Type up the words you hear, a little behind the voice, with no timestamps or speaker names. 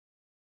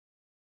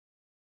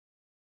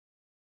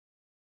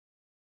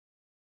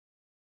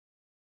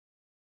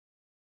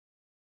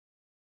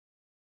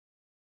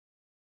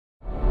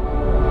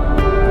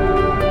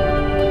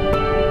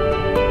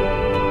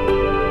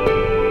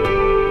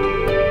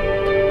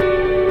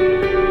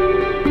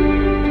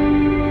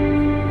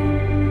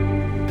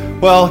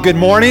Well, good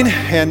morning,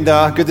 and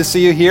good to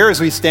see you here as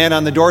we stand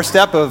on the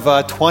doorstep of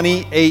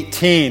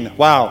 2018.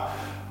 Wow,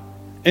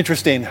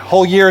 interesting.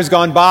 Whole year has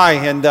gone by,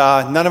 and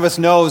none of us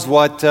knows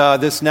what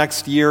this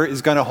next year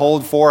is going to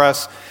hold for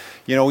us.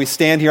 You know, we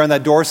stand here on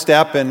that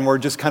doorstep, and we're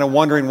just kind of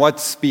wondering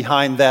what's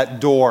behind that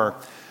door.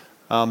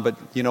 But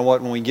you know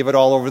what? When we give it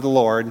all over to the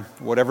Lord,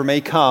 whatever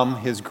may come,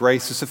 His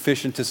grace is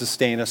sufficient to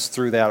sustain us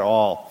through that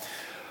all.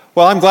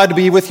 Well, I'm glad to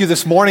be with you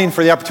this morning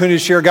for the opportunity to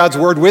share God's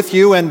Word with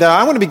you. And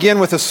I want to begin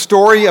with a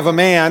story of a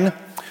man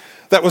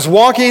that was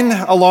walking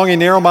along a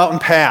narrow mountain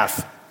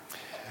path.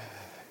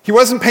 He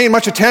wasn't paying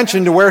much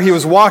attention to where he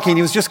was walking.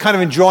 He was just kind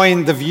of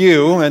enjoying the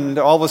view. And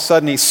all of a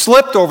sudden, he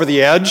slipped over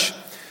the edge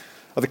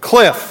of the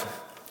cliff.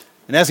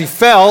 And as he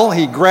fell,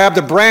 he grabbed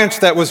a branch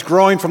that was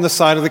growing from the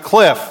side of the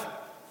cliff.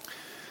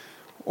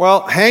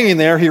 Well, hanging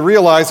there, he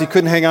realized he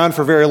couldn't hang on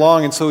for very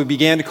long, and so he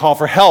began to call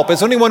for help,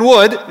 as anyone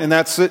would in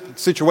that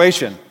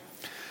situation.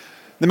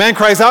 The man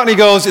cries out and he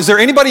goes, "Is there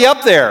anybody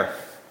up there?"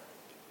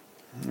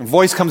 A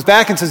voice comes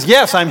back and says,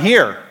 "Yes, I'm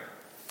here."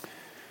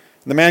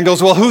 And the man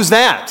goes, "Well, who's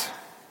that?"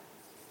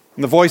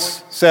 And the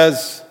voice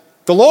says,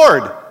 "The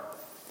Lord."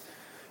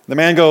 The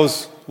man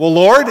goes, "Well,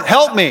 Lord,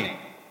 help me."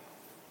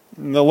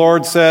 And the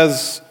Lord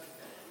says,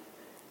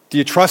 "Do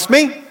you trust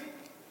me?" And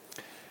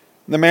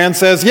the man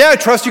says, "Yeah, I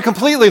trust you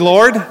completely,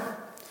 Lord."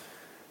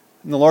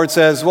 And the Lord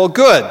says, "Well,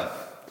 good.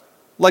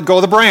 Let go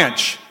of the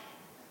branch."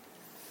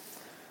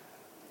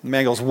 The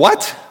man goes,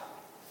 "What?"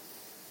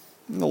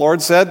 And the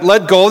Lord said,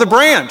 "Let go of the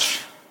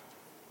branch."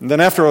 And then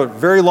after a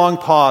very long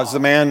pause,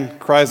 the man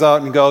cries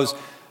out and goes,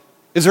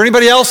 "Is there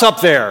anybody else up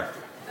there?"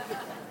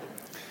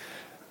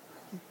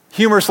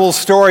 Humorous little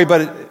story,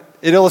 but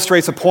it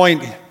illustrates a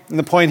point, and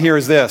the point here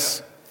is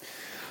this.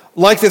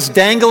 Like this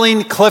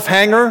dangling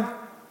cliffhanger,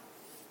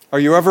 are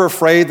you ever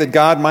afraid that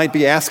God might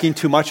be asking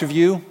too much of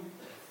you?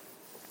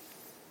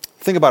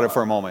 Think about it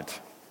for a moment.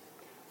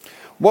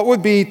 What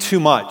would be too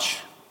much?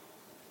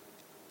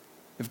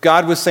 If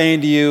God was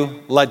saying to you,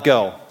 "Let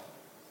go."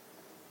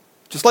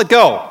 Just let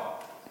go.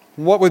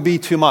 What would be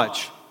too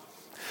much?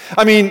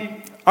 I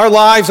mean, our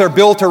lives are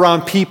built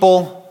around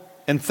people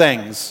and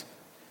things.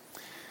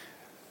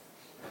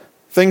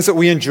 Things that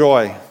we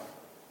enjoy.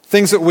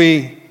 Things that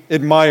we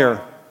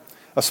admire.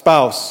 A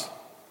spouse,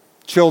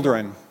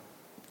 children,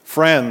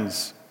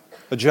 friends,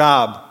 a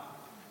job,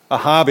 a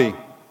hobby,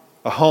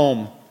 a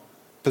home,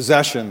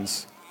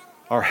 possessions,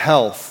 our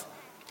health,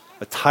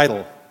 a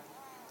title,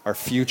 our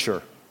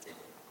future.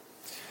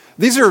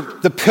 These are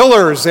the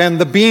pillars and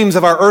the beams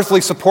of our earthly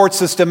support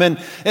system, and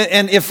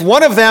if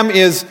one of them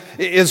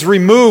is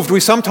removed, we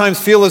sometimes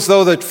feel as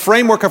though the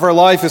framework of our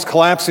life is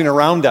collapsing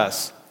around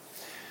us.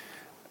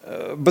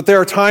 But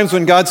there are times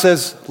when God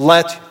says,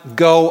 "Let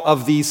go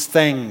of these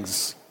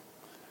things."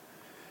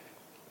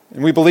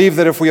 And we believe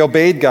that if we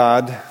obeyed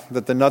God,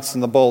 that the nuts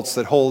and the bolts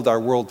that hold our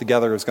world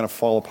together is going to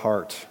fall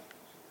apart.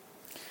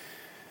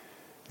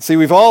 See,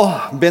 we've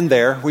all been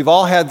there. We've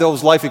all had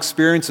those life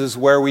experiences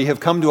where we have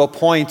come to a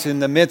point in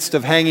the midst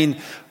of hanging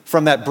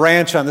from that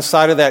branch on the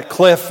side of that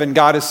cliff, and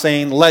God is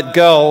saying, "Let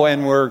go,"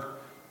 and we're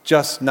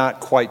just not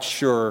quite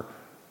sure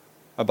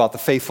about the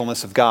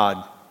faithfulness of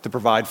God to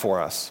provide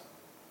for us.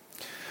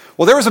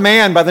 Well, there was a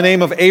man by the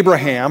name of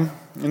Abraham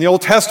in the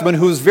Old Testament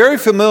who was very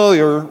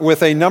familiar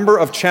with a number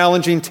of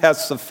challenging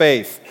tests of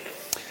faith.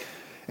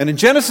 And in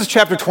Genesis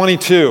chapter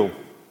 22,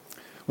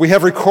 we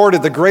have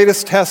recorded the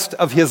greatest test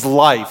of his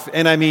life,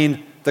 and I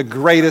mean the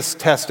greatest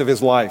test of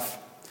his life.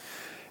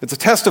 It's a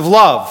test of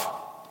love.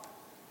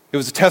 It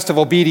was a test of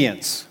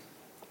obedience.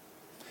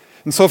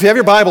 And so if you have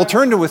your Bible,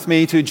 turn with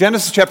me to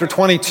Genesis chapter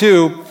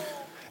 22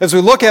 as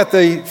we look at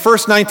the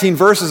first 19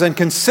 verses and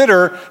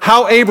consider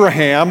how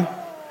Abraham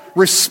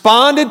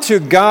responded to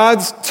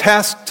God's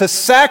test to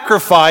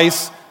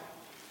sacrifice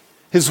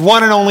his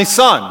one and only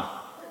son.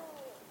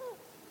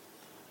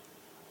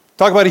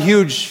 Talk about a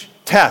huge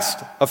test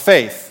of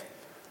faith.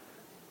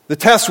 The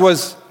test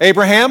was,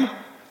 Abraham,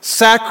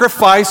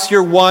 sacrifice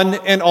your one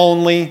and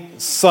only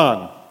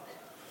son.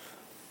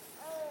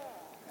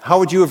 How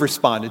would you have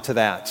responded to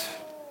that?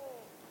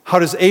 How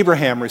does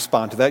Abraham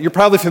respond to that? You're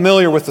probably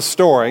familiar with the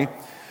story,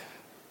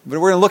 but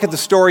we're going to look at the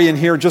story in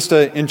here in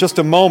just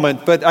a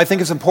moment, but I think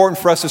it's important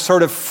for us to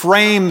sort of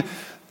frame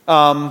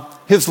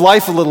his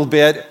life a little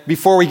bit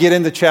before we get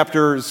into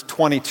chapters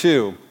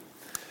 22.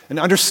 And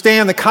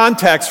understand the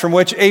context from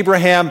which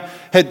Abraham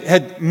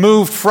had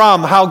moved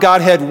from, how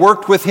God had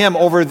worked with him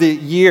over the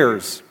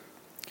years.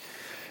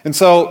 And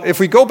so if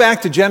we go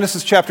back to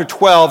Genesis chapter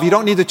 12, you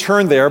don't need to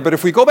turn there, but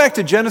if we go back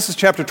to Genesis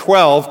chapter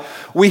 12,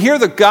 we hear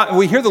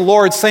the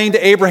Lord saying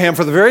to Abraham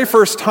for the very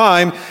first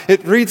time,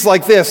 it reads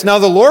like this: "Now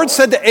the Lord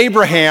said to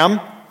Abraham,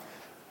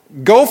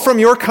 go from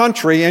your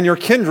country and your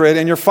kindred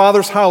and your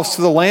father's house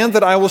to the land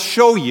that I will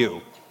show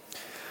you."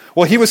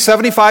 Well, he was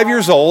 75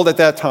 years old at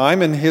that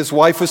time, and his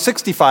wife was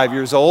 65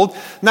 years old.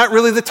 Not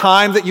really the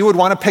time that you would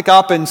want to pick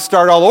up and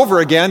start all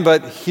over again,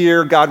 but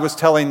here God was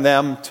telling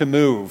them to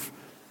move.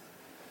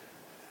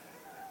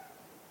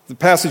 The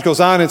passage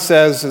goes on, it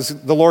says, as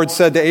the Lord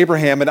said to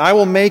Abraham, "And I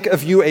will make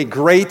of you a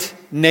great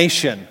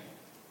nation."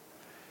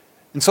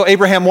 And so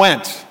Abraham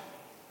went,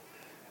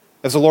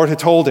 as the Lord had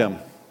told him.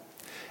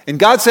 And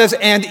God says,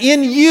 and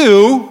in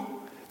you,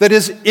 that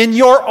is, in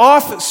your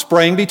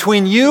offspring,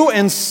 between you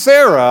and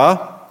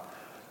Sarah,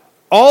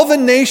 all the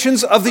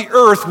nations of the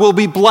earth will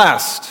be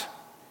blessed.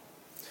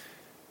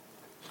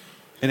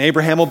 And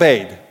Abraham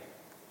obeyed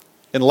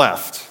and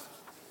left.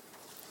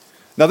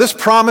 Now, this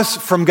promise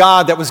from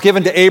God that was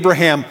given to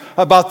Abraham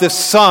about this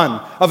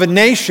son of a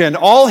nation,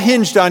 all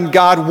hinged on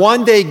God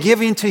one day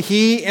giving to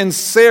he and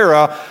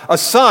Sarah a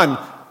son.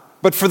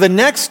 But for the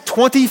next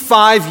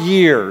 25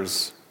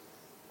 years,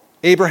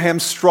 Abraham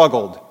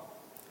struggled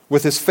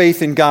with his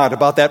faith in God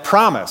about that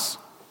promise.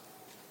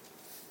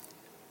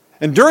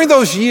 And during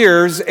those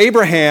years,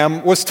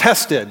 Abraham was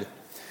tested.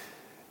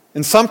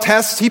 In some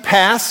tests he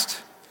passed,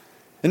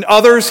 in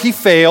others he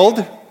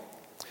failed.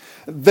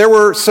 There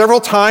were several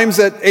times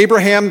that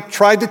Abraham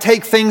tried to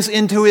take things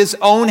into his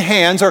own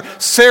hands, or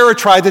Sarah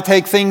tried to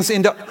take things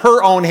into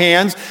her own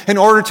hands in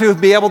order to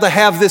be able to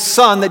have this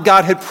son that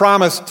God had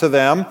promised to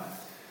them.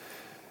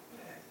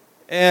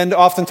 And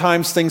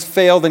oftentimes things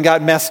failed and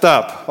got messed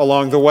up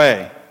along the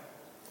way.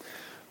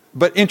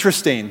 But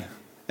interesting,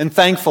 and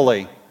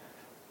thankfully,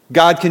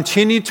 God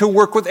continued to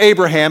work with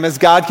Abraham as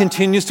God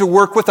continues to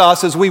work with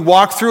us as we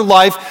walk through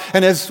life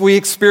and as we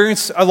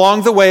experience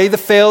along the way the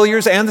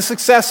failures and the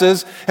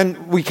successes.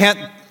 And we can't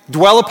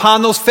dwell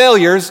upon those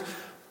failures.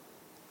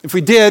 If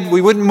we did,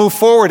 we wouldn't move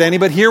forward any.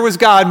 But here was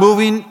God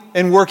moving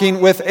and working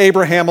with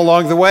Abraham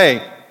along the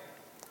way.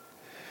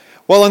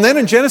 Well, and then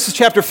in Genesis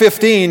chapter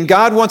 15,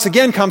 God once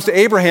again comes to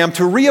Abraham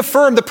to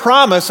reaffirm the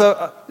promise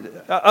of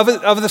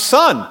the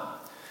son.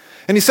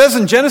 And he says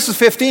in Genesis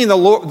 15, the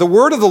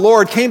word of the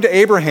Lord came to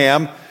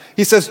Abraham.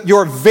 He says,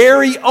 your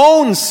very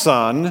own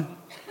son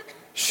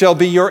shall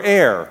be your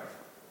heir.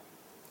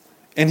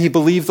 And he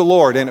believed the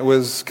Lord, and it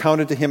was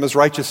counted to him as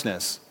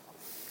righteousness.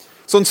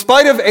 So in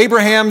spite of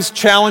Abraham's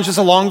challenges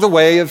along the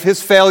way, of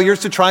his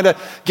failures to try to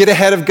get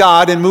ahead of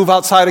God and move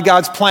outside of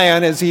God's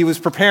plan as he was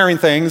preparing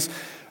things,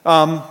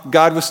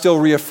 God was still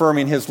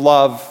reaffirming his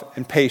love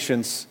and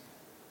patience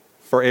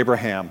for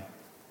Abraham.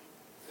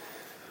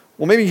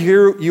 Well, maybe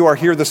you are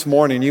here this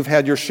morning. You've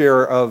had your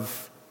share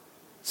of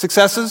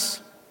successes,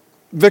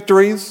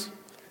 victories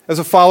as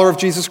a follower of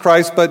Jesus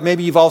Christ, but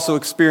maybe you've also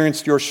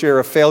experienced your share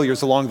of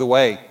failures along the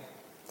way.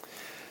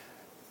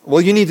 Well,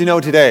 you need to know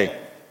today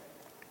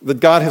that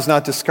God has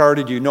not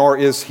discarded you, nor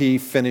is he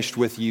finished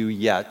with you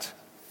yet.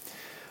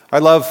 I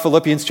love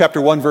Philippians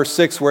chapter 1, verse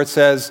 6, where it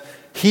says,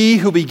 he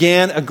who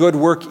began a good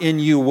work in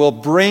you will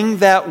bring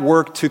that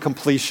work to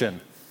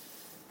completion.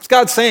 It's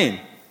God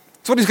saying.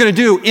 It's what he's going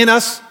to do in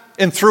us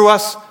and through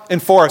us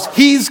and for us.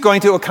 He's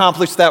going to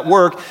accomplish that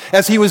work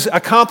as he was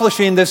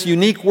accomplishing this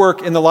unique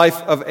work in the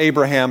life of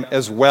Abraham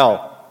as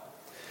well.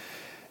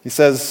 He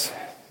says,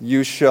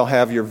 you shall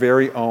have your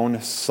very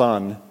own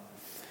son.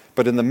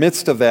 But in the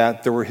midst of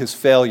that, there were his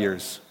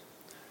failures.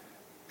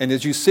 And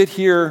as you sit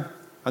here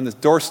on the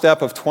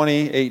doorstep of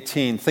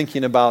 2018,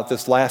 thinking about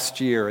this last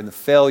year and the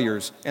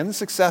failures and the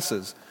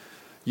successes,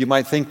 you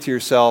might think to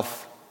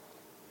yourself,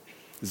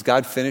 is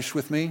God finished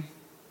with me?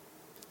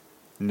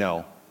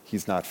 No,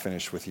 he's not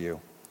finished with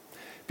you.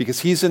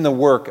 Because he's in the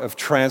work of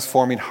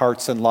transforming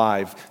hearts and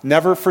lives,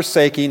 never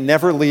forsaking,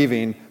 never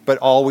leaving, but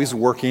always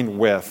working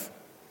with.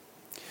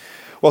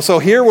 Well, so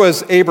here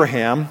was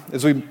Abraham.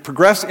 As we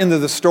progress into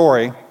the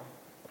story,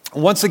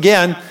 once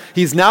again,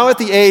 he's now at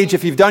the age,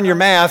 if you've done your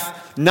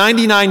math,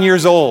 99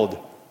 years old.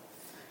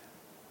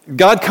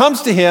 God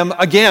comes to him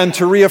again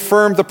to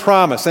reaffirm the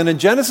promise. And in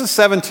Genesis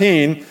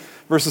 17,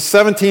 verses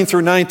 17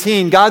 through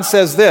 19, God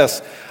says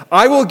this,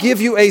 I will give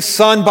you a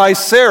son by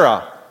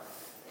Sarah.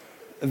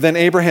 Then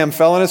Abraham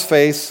fell on his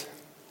face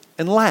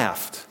and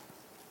laughed.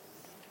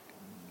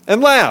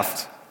 And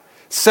laughed.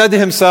 Said to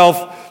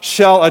himself,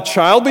 shall a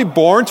child be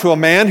born to a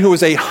man who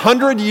is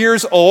 100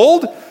 years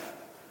old?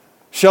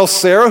 Shall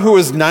Sarah, who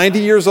is 90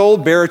 years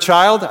old, bear a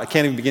child? I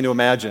can't even begin to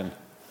imagine.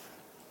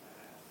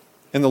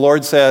 And the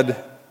Lord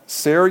said,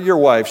 Sarah, your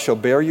wife, shall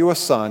bear you a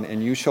son,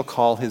 and you shall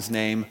call his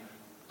name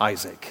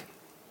Isaac.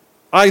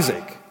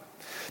 Isaac.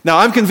 Now,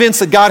 I'm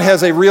convinced that God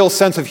has a real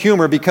sense of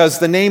humor because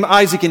the name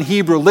Isaac in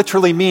Hebrew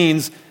literally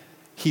means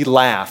he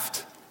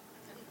laughed.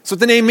 That's what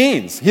the name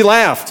means. He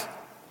laughed.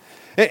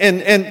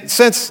 And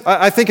since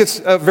I think it's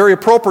very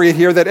appropriate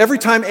here that every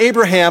time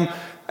Abraham,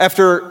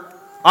 after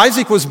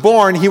Isaac was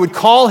born, he would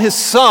call his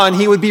son,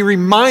 he would be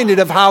reminded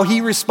of how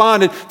he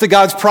responded to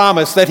God's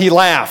promise that he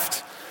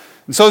laughed.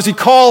 And so as he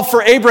called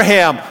for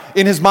Abraham,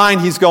 in his mind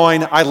he's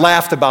going, I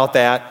laughed about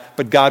that,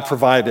 but God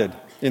provided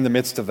in the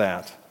midst of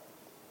that.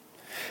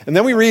 And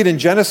then we read in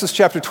Genesis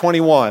chapter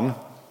 21,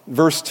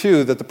 verse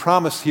 2, that the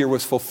promise here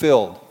was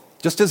fulfilled.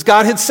 Just as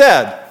God had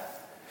said,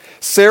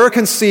 Sarah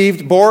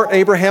conceived, bore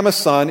Abraham a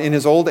son in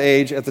his old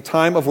age at the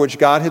time of which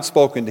God had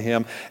spoken to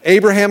him.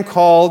 Abraham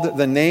called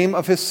the name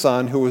of his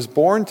son who was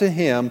born to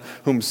him,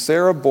 whom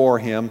Sarah bore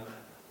him,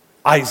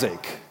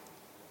 Isaac.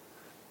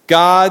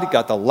 God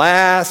got the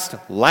last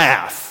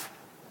laugh.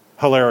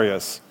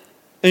 Hilarious.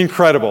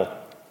 Incredible.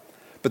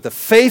 but the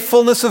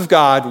faithfulness of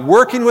God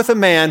working with a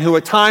man who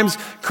at times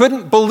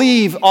couldn't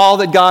believe all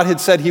that God had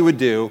said he would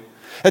do.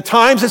 At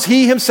times, as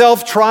he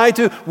himself tried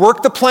to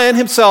work the plan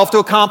himself to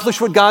accomplish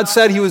what God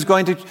said he was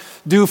going to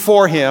do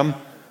for him,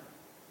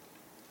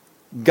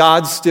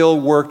 God still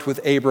worked with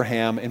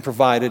Abraham and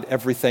provided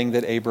everything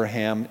that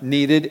Abraham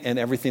needed and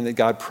everything that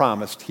God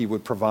promised he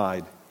would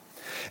provide.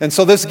 And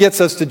so this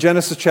gets us to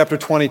Genesis chapter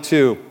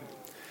 22.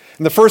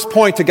 And the first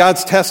point to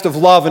God's test of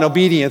love and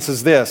obedience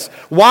is this: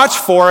 watch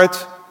for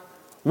it.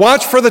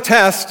 Watch for the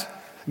test.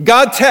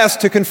 God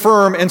tests to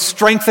confirm and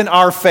strengthen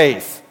our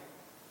faith.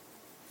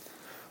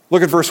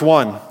 Look at verse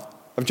 1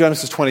 of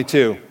Genesis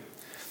 22.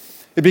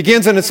 It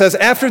begins and it says,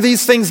 after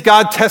these things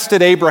God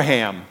tested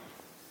Abraham.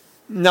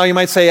 Now you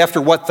might say,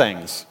 after what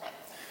things?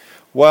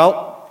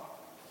 Well,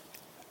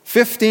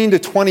 15 to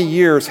 20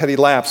 years had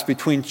elapsed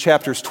between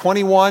chapters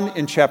 21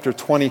 and chapter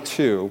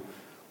 22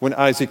 when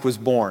Isaac was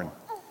born.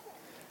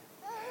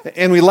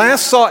 And we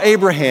last saw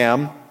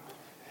Abraham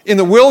in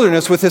the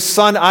wilderness with his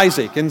son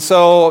Isaac. And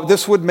so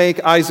this would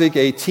make Isaac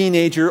a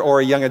teenager or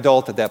a young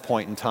adult at that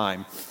point in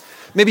time.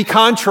 Maybe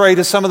contrary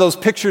to some of those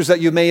pictures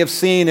that you may have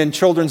seen in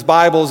children's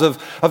Bibles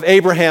of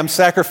Abraham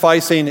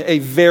sacrificing a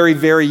very,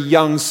 very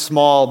young,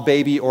 small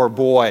baby or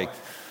boy.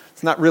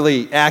 It's not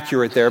really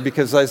accurate there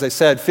because, as I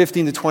said,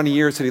 15 to 20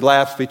 years had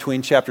elapsed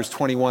between chapters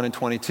 21 and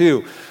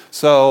 22.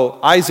 So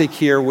Isaac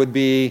here would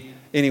be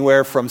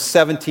anywhere from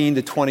 17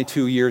 to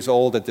 22 years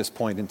old at this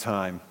point in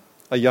time,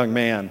 a young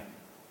man.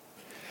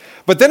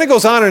 But then it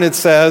goes on and it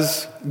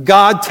says,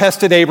 God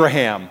tested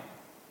Abraham.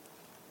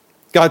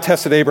 God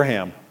tested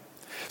Abraham.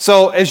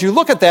 So as you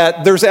look at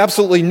that, there's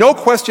absolutely no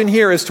question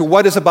here as to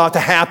what is about to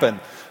happen.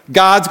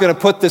 God's going to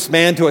put this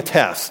man to a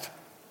test.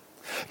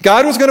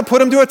 God was going to put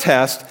him to a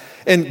test,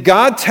 and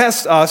God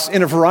tests us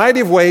in a variety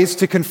of ways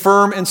to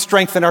confirm and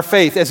strengthen our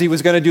faith, as he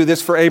was going to do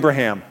this for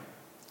Abraham.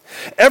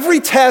 Every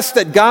test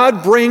that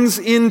God brings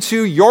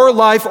into your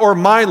life or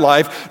my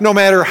life, no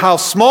matter how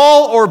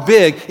small or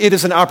big, it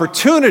is an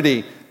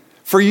opportunity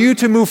for you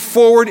to move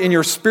forward in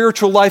your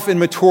spiritual life and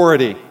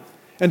maturity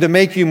and to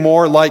make you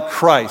more like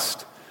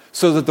Christ,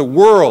 so that the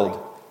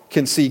world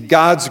can see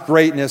God's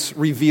greatness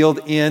revealed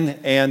in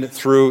and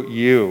through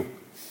you.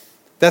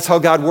 That's how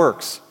God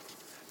works.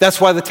 That's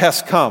why the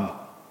tests come.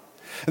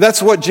 And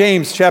that's what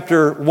James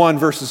chapter 1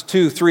 verses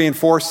 2, 3, and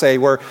 4 say,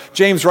 where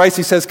James writes,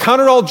 he says, count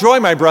it all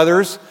joy, my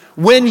brothers,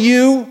 when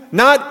you,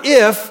 not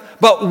if,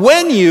 but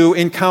when you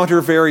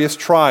encounter various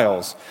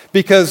trials.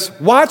 Because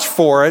watch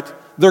for it,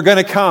 they're going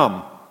to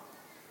come.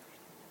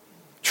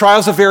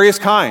 Trials of various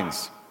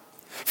kinds.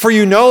 For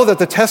you know that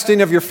the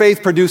testing of your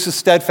faith produces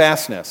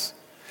steadfastness.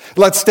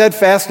 Let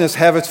steadfastness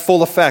have its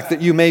full effect,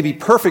 that you may be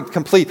perfect,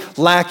 complete,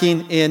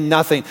 lacking in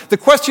nothing. The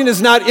question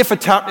is not if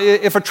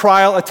a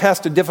trial, a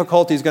test, a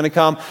difficulty is going to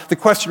come. The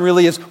question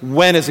really is,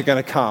 when is it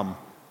going to come?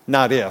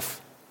 Not if.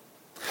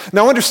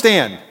 Now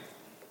understand,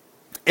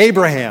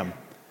 Abraham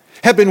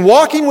had been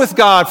walking with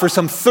God for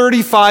some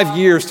 35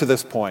 years to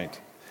this point.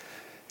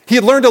 He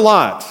had learned a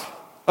lot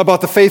about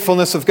the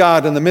faithfulness of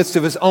God in the midst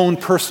of his own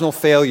personal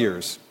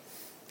failures.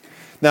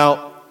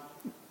 Now,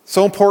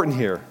 so important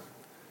here.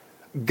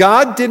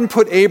 God didn't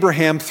put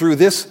Abraham through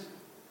this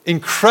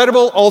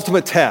incredible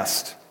ultimate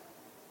test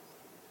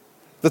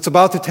that's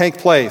about to take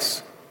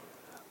place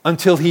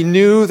until he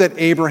knew that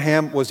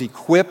Abraham was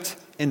equipped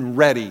and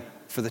ready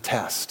for the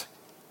test.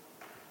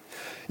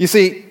 You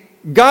see,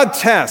 God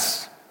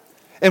tests,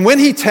 and when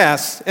he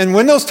tests, and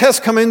when those tests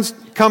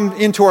come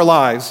into our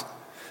lives,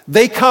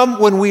 they come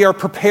when we are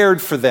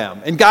prepared for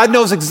them. And God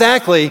knows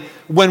exactly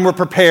when we're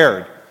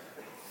prepared.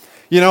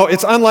 You know,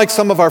 it's unlike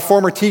some of our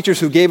former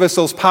teachers who gave us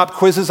those pop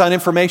quizzes on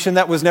information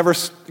that was never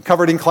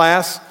covered in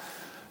class.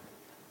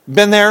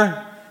 Been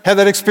there? Had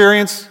that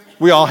experience?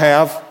 We all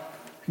have.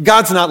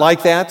 God's not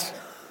like that.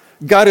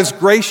 God is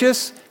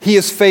gracious. He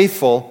is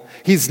faithful.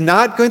 He's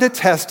not going to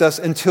test us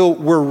until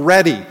we're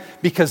ready,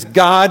 because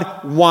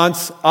God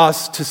wants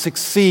us to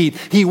succeed.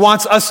 He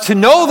wants us to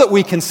know that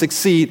we can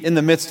succeed in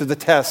the midst of the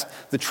test,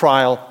 the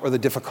trial, or the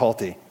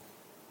difficulty.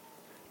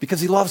 Because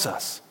he loves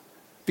us.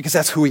 Because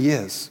that's who he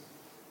is.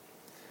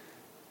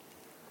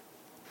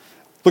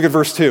 Look at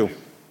verse 2.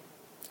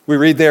 We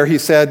read there, he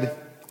said,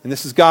 and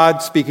this is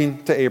God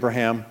speaking to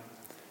Abraham,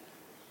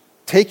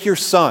 take your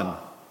son,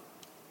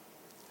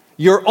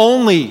 your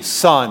only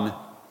son,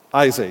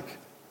 Isaac,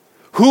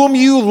 whom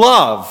you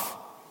love,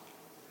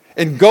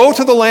 and go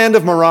to the land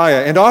of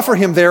Moriah and offer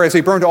him there as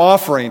a burnt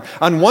offering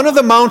on one of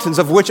the mountains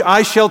of which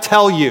I shall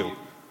tell you.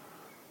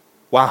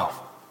 Wow.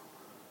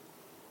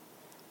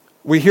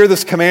 We hear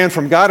this command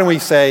from God and we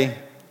say,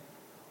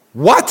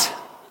 what?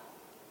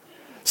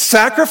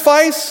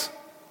 Sacrifice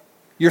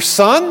your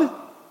son?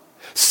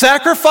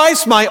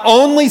 Sacrifice my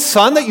only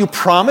son that you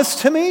promised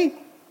to me?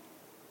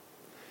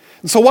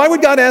 And so why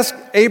would God ask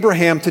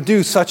Abraham to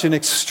do such an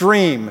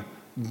extreme,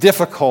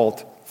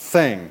 difficult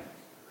thing?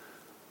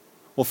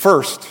 Well,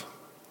 first,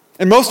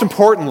 and most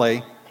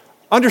importantly,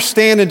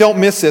 understand and don't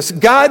miss this.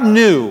 God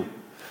knew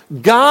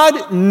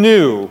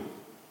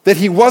that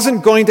he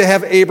wasn't going to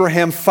have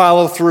Abraham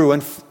follow through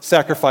and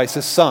sacrifice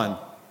his son.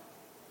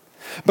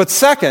 But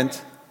second,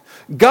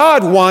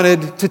 God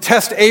wanted to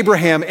test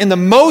Abraham in the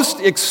most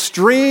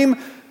extreme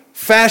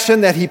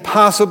fashion that he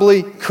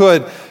possibly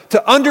could,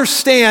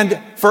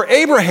 for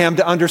Abraham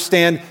to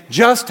understand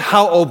just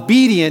how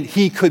obedient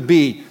he could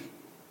be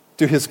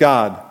to his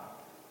God,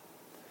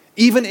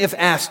 even if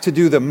asked to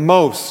do the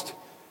most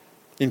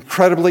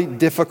incredibly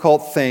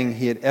difficult thing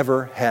he had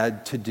ever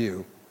had to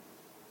do.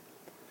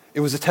 It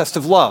was a test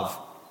of love.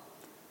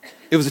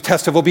 It was a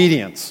test of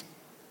obedience.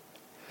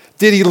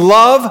 Did he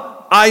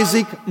love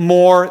Isaac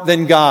more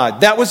than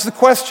God? That was the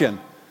question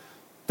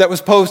that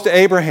was posed to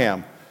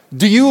Abraham.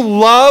 Do you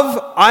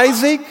love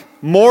Isaac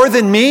more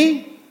than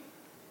me?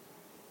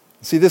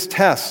 See, this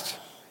test,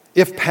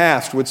 if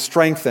passed, would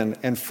strengthen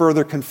and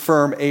further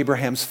confirm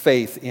Abraham's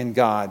faith in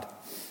God.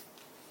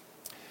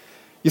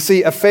 You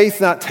see, a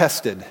faith not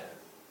tested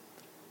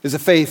is a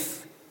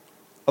faith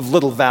of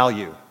little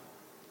value.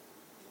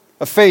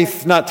 A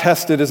faith not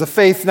tested is a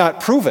faith not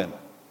proven.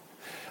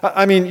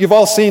 I mean, you've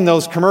all seen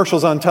those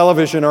commercials on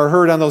television or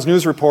heard on those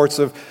news reports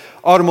of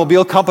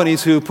automobile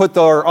companies who put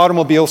their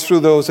automobiles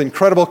through those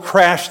incredible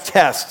crash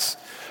tests,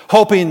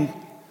 hoping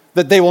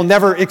that they will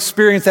never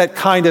experience that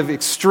kind of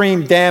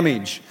extreme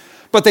damage.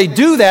 But they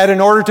do that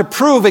in order to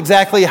prove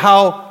exactly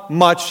how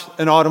much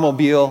an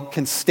automobile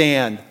can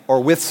stand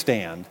or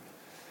withstand.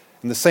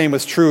 And the same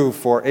was true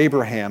for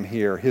Abraham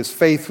here. His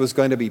faith was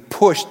going to be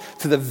pushed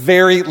to the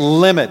very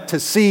limit to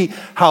see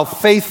how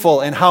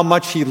faithful and how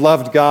much he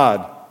loved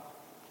God.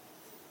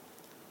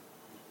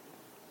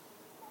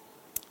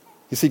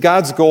 You see,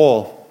 God's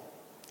goal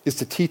is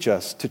to teach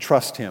us to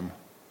trust Him.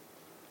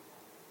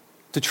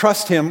 To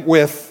trust Him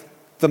with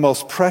the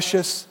most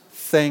precious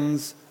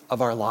things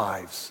of our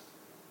lives.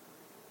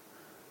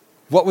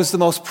 What was the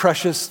most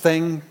precious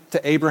thing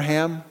to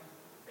Abraham?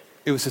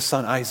 It was his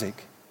son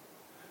Isaac.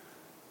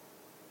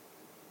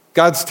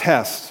 God's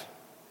tests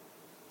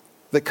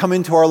that come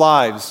into our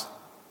lives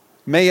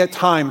may at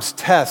times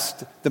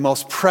test the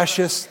most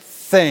precious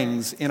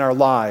things in our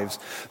lives,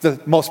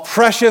 the most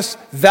precious,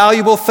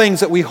 valuable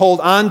things that we hold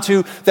on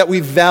to, that we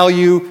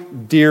value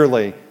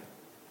dearly.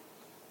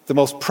 The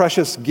most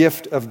precious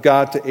gift of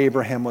God to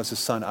Abraham was his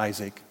son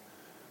Isaac.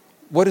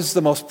 What is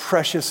the most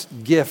precious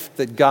gift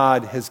that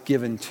God has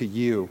given to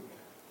you?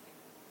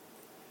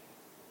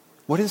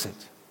 What is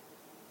it?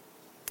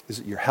 Is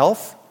it your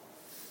health?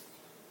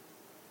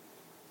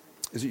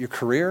 Is it your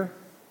career?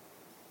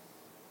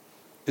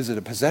 Is it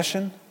a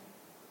possession?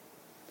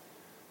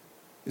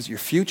 Is it your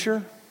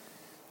future?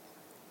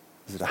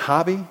 Is it a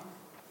hobby?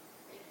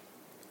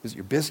 Is it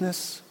your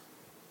business?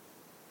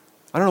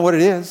 I don't know what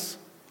it is,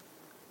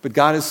 but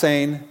God is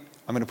saying,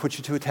 I'm going to put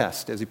you to a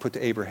test, as He put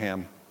to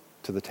Abraham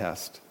to the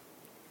test.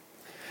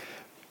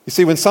 You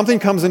see, when something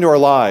comes into our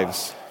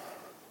lives,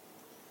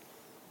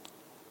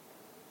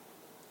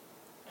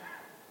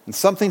 and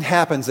something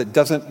happens that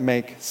doesn't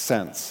make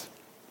sense,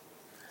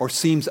 or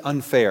seems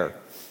unfair,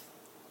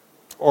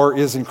 or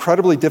is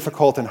incredibly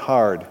difficult and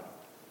hard,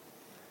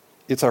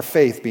 it's our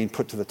faith being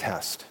put to the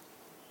test.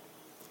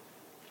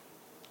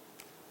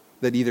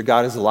 That either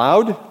God has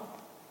allowed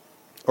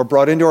or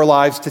brought into our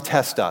lives to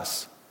test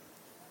us,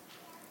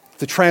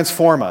 to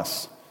transform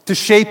us, to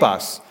shape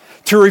us,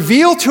 to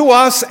reveal to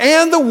us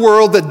and the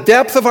world the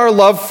depth of our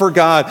love for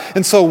God.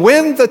 And so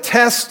when the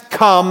tests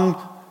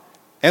come,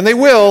 and they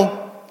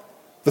will,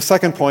 the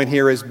second point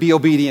here is be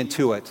obedient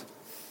to it.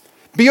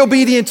 Be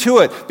obedient to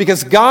it,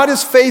 because God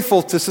is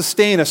faithful to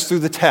sustain us through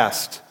the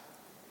test.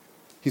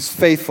 He's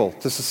faithful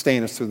to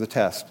sustain us through the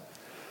test.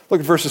 Look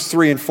at verses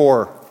 3 and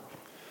 4.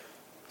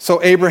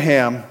 So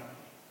Abraham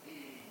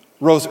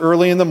rose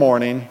early in the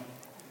morning,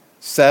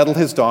 saddled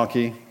his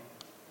donkey,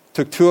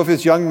 took 2 of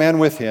his young men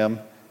with him,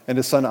 and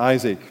his son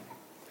Isaac.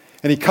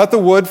 And he cut the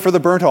wood for the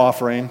burnt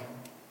offering,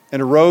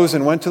 and arose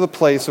and went to the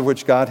place of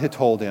which God had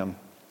told him.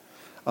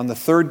 On the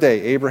 3rd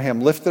day, Abraham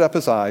lifted up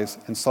his eyes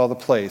and saw the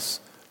place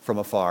from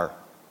afar.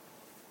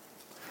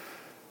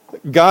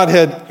 God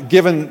had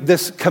given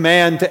this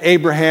command to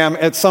Abraham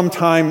at some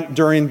time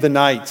during the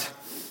night.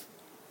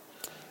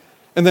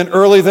 And then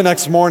early the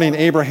next morning,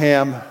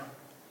 Abraham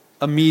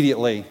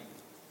immediately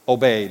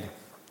obeyed.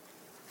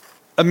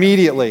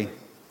 Immediately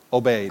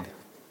obeyed.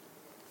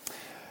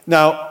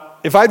 Now,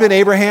 if I'd been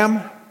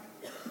Abraham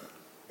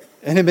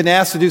and had been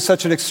asked to do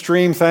such an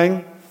extreme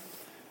thing,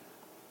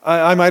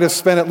 I might have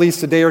spent at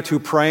least a day or two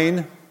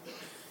praying,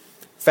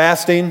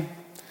 fasting,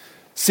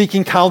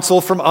 seeking counsel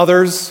from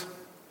others,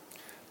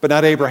 but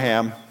not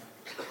Abraham.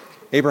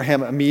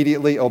 Abraham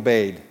immediately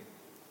obeyed.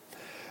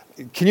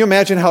 Can you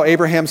imagine how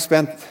Abraham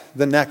spent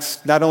the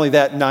next, not only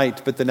that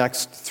night, but the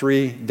next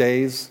 3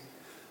 days?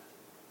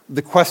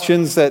 The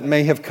questions that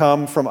may have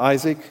come from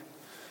Isaac,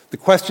 the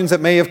questions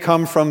that may have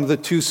come from the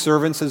 2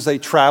 servants as they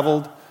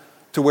traveled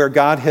to where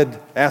God had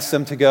asked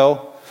them to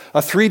go.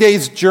 A 3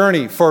 days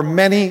journey for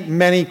many,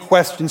 many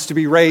questions to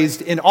be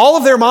raised in all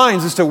of their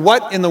minds as to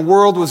what in the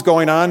world was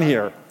going on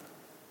here.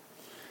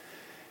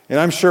 And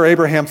I'm sure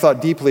Abraham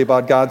thought deeply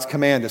about God's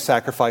command to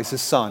sacrifice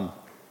his son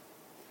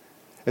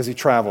as he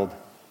traveled.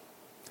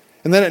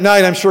 And then at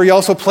night, I'm sure he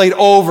also played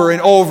over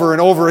and over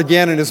and over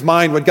again in his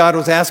mind what God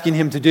was asking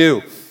him to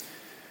do.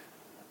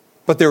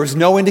 But there was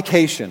no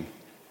indication,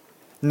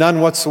 none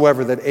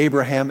whatsoever, that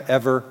Abraham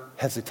ever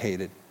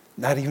hesitated,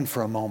 not even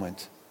for a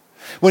moment.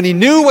 When he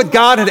knew what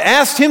God had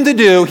asked him to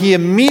do, he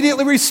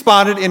immediately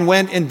responded and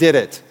went and did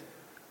it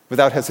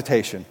without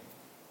hesitation.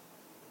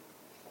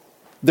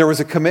 There was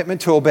a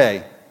commitment to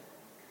obey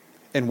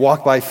and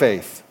walk by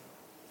faith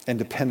and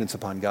dependence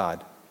upon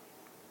God.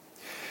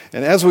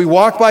 And as we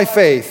walk by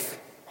faith,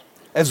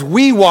 as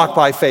we walk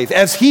by faith,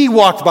 as he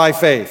walked by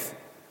faith,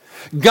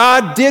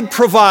 God did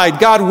provide,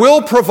 God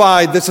will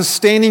provide the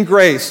sustaining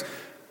grace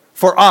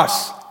for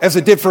us as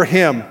it did for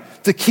him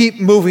to keep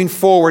moving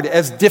forward,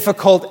 as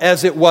difficult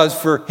as it was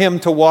for him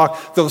to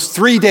walk those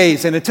 3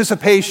 days in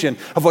anticipation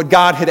of what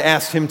God had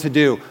asked him to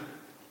do.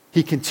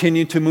 He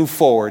continued to move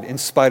forward in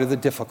spite of the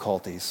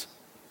difficulties,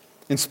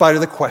 in spite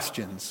of the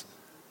questions.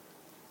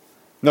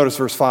 Notice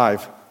verse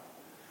 5.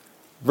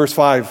 Verse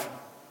 5.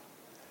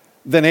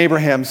 Then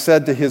Abraham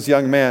said to his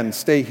young men,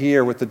 "Stay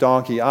here with the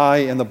donkey. I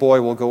and the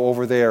boy will go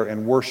over there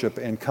and worship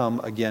and come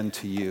again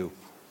to you."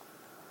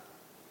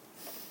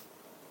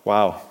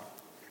 Wow.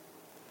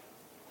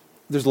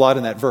 There's a lot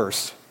in that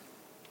verse.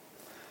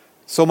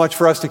 So much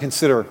for us to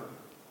consider.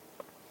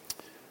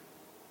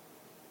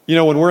 You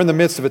know, when we're in the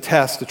midst of a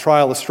test, a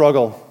trial, a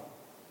struggle,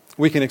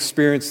 we can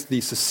experience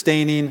the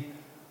sustaining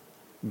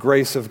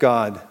grace of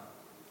God.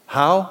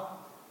 How?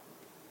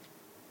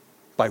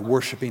 By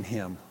worshiping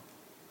him.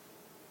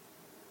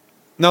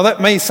 Now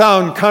that may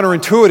sound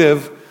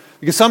counterintuitive,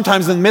 because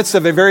sometimes in the midst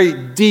of a very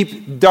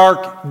deep,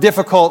 dark,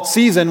 difficult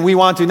season, we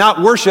want to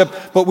not worship,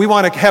 but we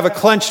want to have a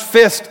clenched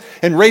fist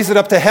and raise it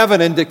up to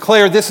heaven and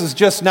declare this is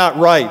just not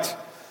right.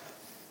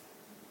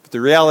 But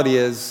the reality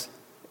is,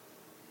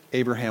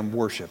 Abraham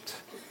worshiped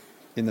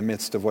in the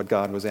midst of what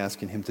God was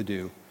asking him to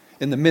do,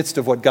 in the midst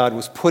of what God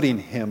was putting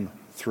him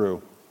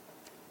through.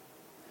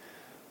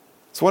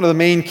 It's one of the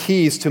main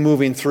keys to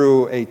moving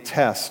through a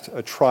test,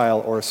 a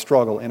trial, or a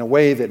struggle in a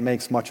way that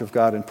makes much of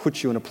God and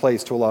puts you in a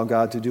place to allow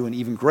God to do an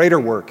even greater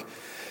work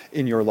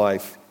in your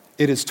life.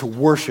 It is to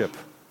worship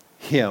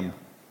him.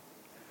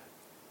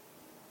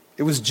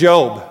 It was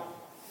Job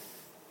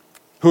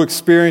who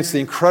experienced the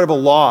incredible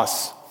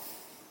loss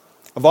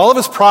of all of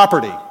his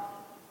property,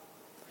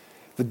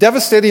 the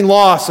devastating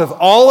loss of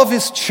all of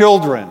his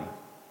children.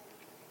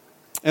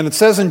 And it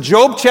says in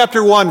Job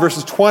chapter 1,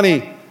 verses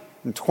 20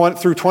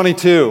 through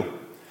 22,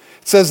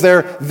 it says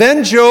there,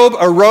 "Then Job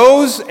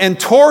arose and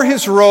tore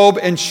his robe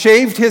and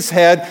shaved his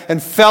head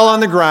and fell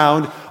on the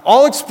ground."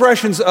 All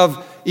expressions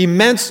of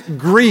immense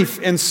grief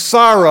and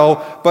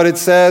sorrow, but it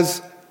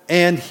says,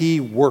 and he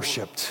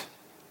worshiped.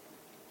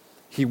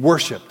 He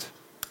worshiped.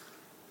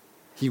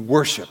 He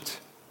worshiped.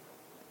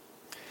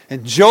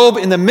 And Job,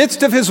 in the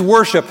midst of his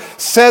worship,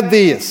 said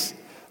these,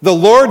 "The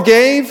Lord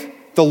gave,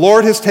 the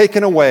Lord has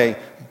taken away.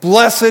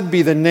 Blessed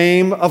be the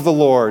name of the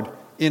Lord."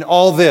 In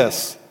all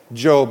this,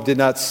 Job did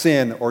not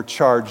sin or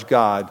charge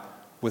God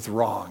with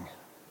wrong.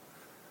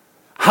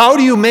 How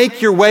do you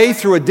make your way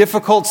through a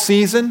difficult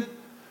season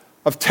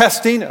of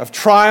testing, of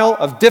trial,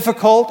 of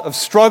difficult, of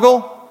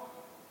struggle?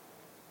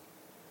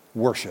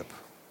 Worship.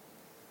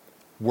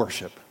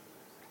 Worship.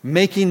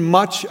 Making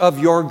much of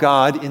your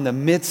God in the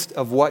midst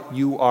of what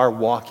you are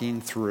walking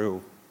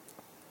through.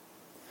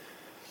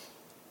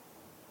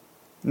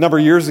 A number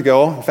of years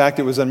ago, in fact,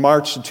 it was in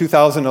March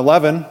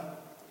 2011,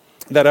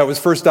 that I was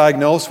first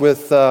diagnosed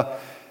with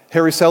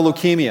hairy cell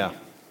leukemia.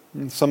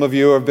 And some of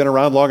you have been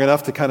around long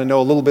enough to kind of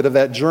know a little bit of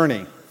that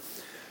journey.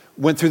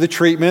 Went through the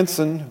treatments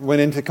and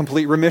went into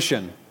complete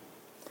remission.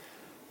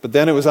 But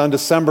then it was on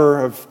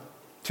December of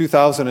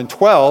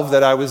 2012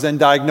 that I was then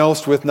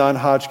diagnosed with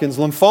non-Hodgkin's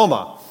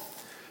lymphoma.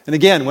 And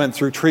again, went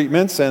through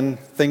treatments and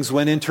things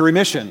went into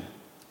remission.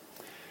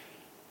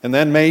 And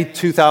then May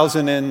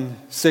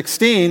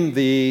 2016,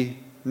 the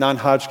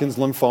non-Hodgkin's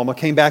lymphoma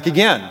came back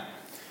again.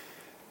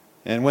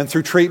 And went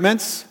through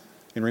treatments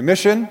in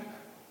remission,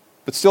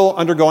 but still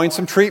undergoing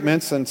some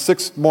treatments and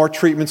 6 more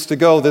treatments to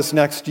go this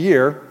next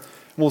year.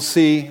 We'll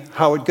see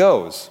how it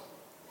goes.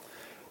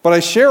 But I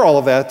share all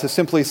of that to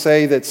simply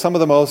say that some of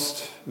the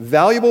most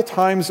valuable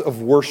times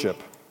of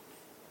worship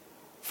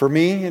for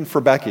me and for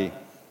Becky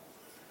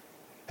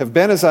have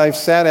been as I've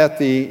sat at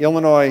the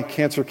Illinois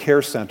Cancer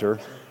Care Center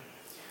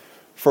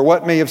for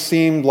what may have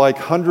seemed like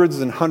hundreds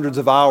and hundreds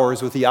of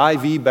hours with the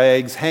IV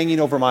bags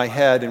hanging over my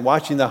head and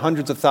watching the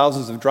hundreds of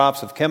thousands of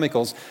drops of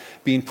chemicals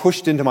being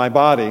pushed into my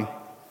body.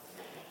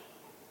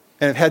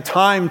 And I've had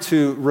time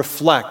to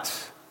reflect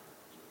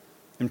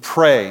and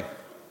pray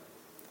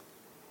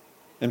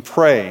and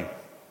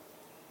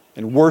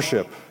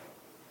worship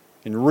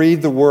and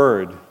read the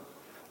Word,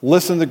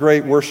 listen to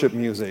great worship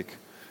music,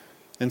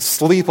 and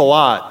sleep a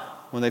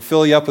lot when they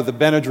fill you up with the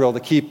Benadryl to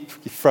keep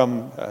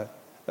from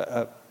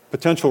a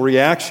potential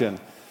reaction.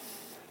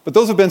 But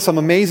those have been some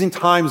amazing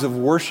times of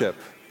worship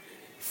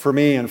for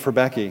me and for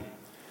Becky.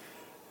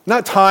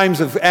 Not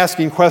times of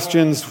asking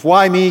questions,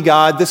 why me,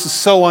 God? This is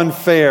so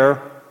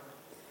unfair.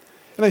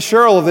 And I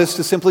share all of this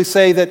to simply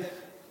say that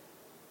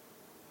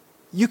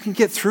you can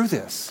get through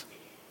this.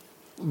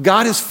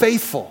 God is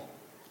faithful.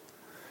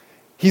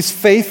 He's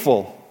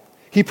faithful.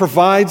 He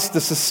provides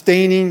the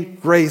sustaining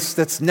grace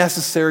that's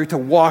necessary to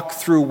walk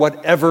through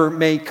whatever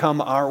may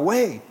come our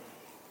way.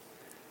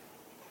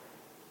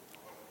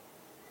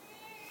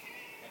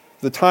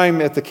 The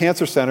time at the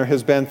Cancer Center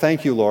has been,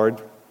 thank you,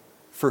 Lord,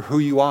 for who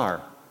you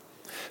are.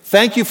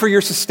 Thank you for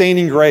your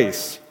sustaining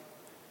grace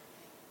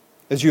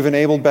as you've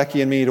enabled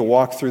Becky and me to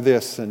walk through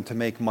this and to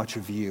make much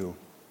of you.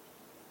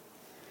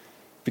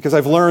 Because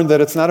I've learned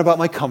that it's not about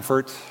my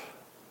comfort,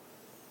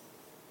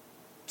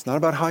 it's not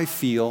about how I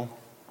feel,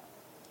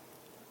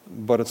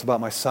 but it's about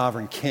my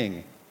sovereign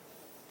King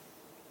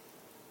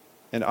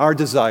and our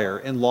desire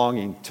and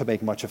longing to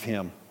make much of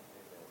him.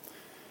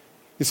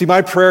 You see,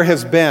 my prayer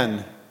has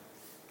been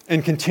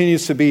and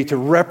continues to be to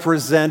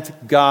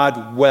represent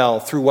God well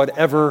through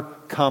whatever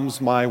comes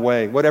my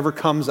way, whatever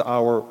comes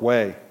our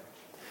way.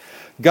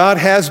 God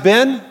has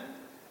been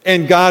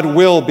and God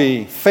will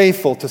be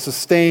faithful to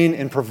sustain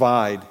and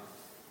provide.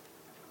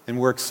 And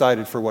we're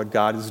excited for what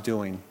God is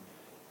doing.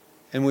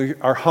 And we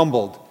are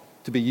humbled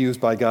to be used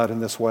by God in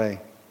this way.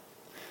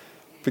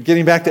 But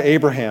getting back to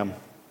Abraham,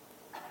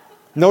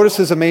 notice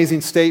his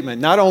amazing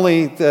statement. Not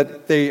only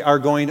that they are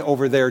going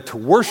over there to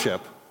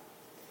worship,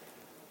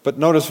 but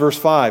notice verse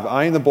 5.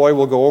 I and the boy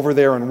will go over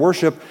there and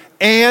worship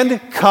and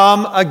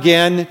come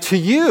again to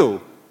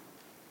you.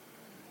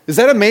 Is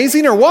that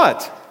amazing or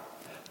what?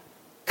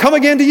 Come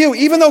again to you.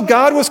 Even though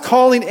God was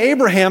calling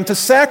Abraham to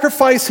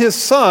sacrifice his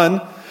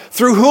son,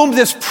 through whom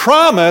this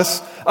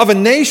promise of a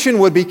nation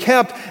would be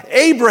kept,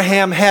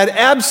 Abraham had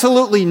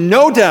absolutely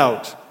no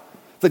doubt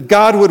that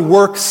God would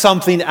work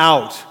something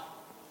out.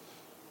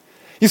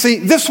 You see,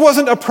 this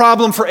wasn't a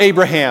problem for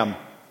Abraham.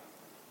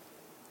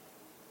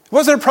 It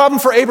wasn't a problem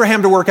for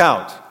Abraham to work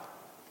out,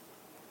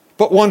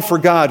 but one for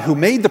God who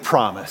made the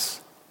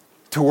promise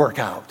to work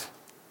out.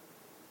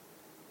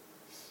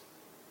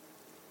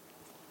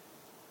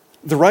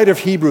 The writer of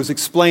Hebrews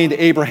explained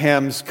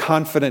Abraham's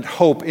confident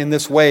hope in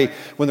this way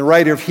when the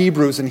writer of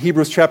Hebrews in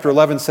Hebrews chapter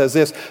 11 says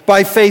this,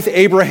 by faith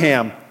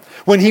Abraham,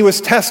 when he was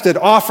tested,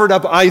 offered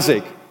up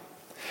Isaac.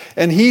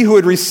 And he who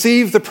had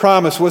received the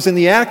promise was in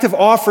the act of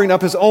offering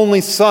up his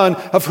only son,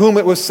 of whom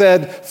it was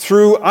said,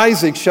 through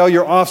Isaac shall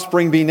your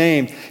offspring be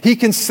named. He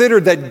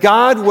considered that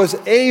God was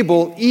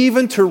able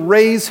even to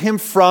raise him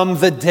from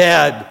the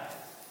dead.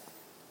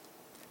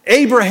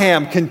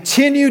 Abraham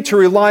continued to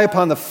rely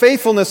upon the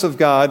faithfulness of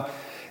God,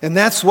 and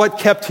that's what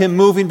kept him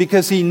moving,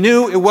 because he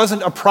knew it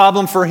wasn't a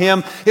problem for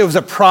him, it was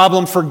a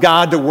problem for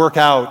God to work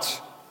out.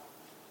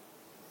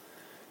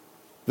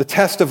 The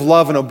test of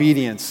love and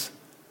obedience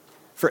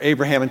for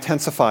Abraham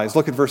intensifies.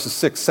 Look at verses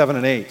 6, 7,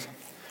 and 8.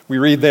 We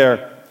read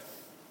there,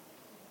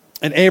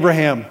 and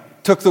Abraham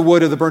took the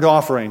wood of the burnt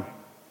offering,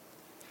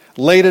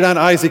 laid it on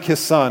Isaac his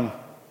son,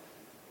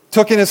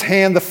 took in his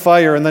hand the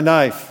fire and the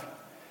knife.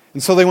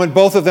 And so they went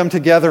both of them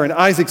together, and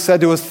Isaac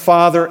said to his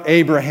father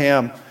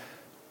Abraham,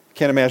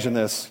 can't imagine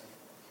this,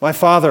 my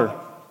father.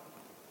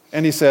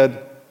 And he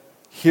said,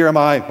 here am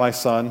I, my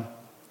son.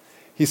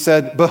 He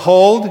said,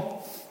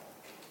 behold,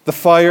 the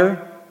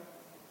fire,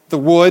 the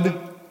wood,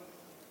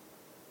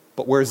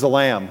 but where's the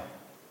lamb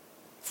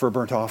for a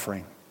burnt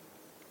offering?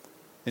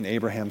 And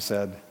Abraham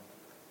said,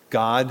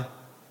 God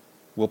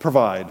will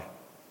provide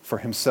for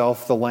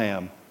himself the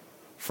lamb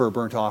for a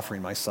burnt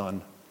offering, my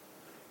son.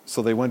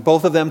 So they went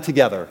both of them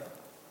together.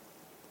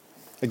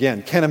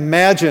 Again, can't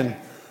imagine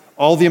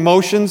all the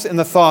emotions and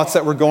the thoughts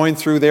that were going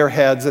through their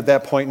heads at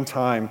that point in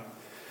time.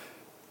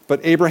 But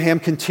Abraham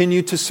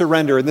continued to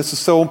surrender, and this is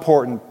so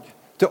important,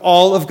 to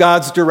all of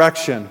God's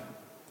direction.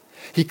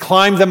 He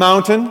climbed the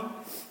mountain.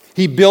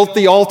 He built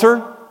the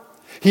altar.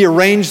 He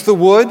arranged the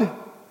wood.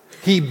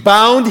 He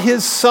bound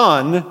his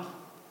son,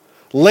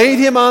 laid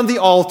him on the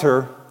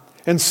altar,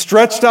 and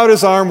stretched out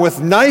his arm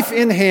with knife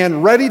in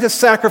hand, ready to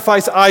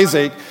sacrifice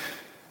Isaac.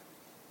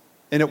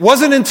 And it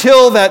wasn't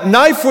until that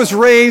knife was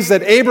raised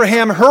that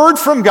Abraham heard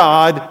from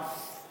God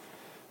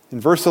in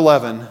verse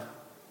 11,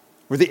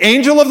 where the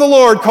angel of the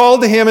Lord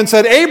called to him and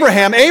said,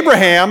 Abraham,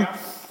 Abraham,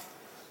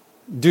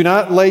 do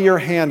not lay your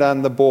hand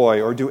on the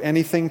boy or do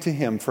anything to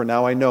him, for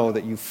now I know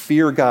that you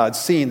fear God,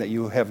 seeing that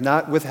you have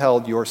not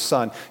withheld your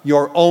son,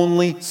 your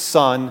only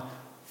son,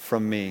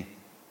 from me.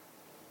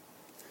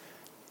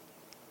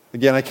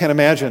 Again, I can't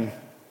imagine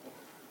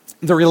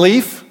the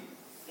relief,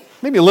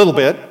 maybe a little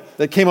bit,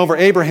 that came over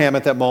Abraham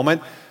at that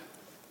moment,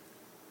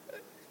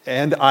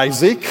 and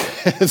Isaac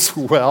as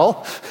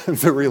well,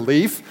 the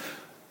relief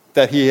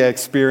that he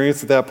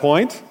experienced at that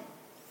point.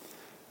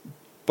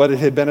 But it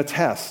had been a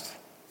test.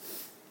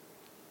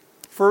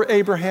 For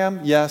Abraham,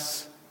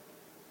 yes.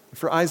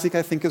 For Isaac,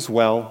 I think as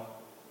well.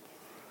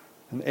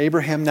 And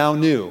Abraham now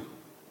knew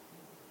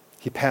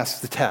he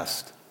passed the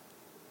test.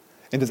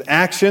 And his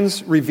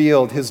actions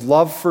revealed his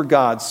love for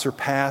God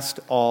surpassed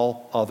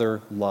all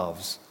other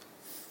loves.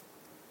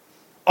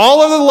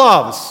 All other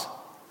loves,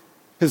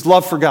 his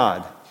love for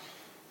God.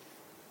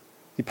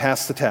 He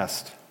passed the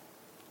test.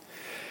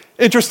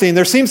 Interesting,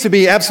 there seems to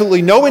be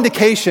absolutely no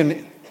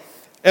indication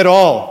at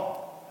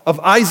all of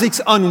Isaac's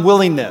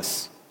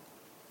unwillingness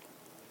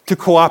to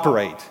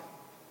cooperate.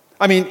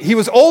 I mean, he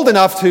was old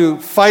enough to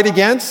fight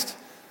against,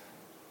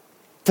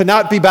 to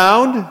not be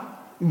bound,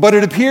 but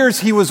it appears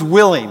he was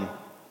willing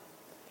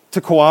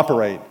to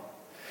cooperate.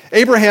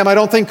 Abraham, I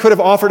don't think, could have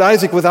offered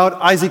Isaac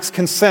without Isaac's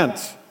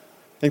consent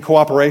and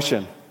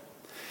cooperation.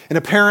 And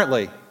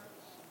apparently,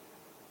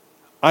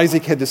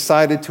 Isaac had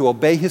decided to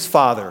obey his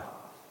father,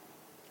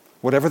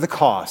 whatever the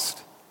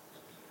cost,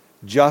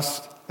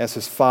 just as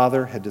his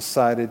father had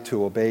decided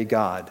to obey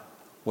God,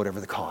 whatever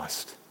the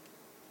cost.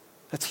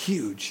 That's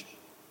huge.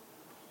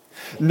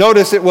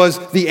 Notice it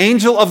was the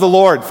angel of the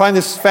Lord. Find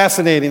this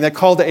fascinating, that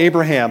called to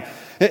Abraham.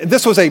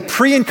 This was a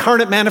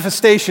pre-incarnate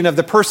manifestation of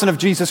the person of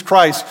Jesus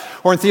Christ,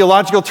 or in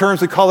theological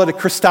terms, we call it a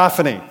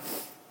Christophany,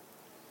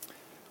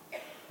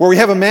 where we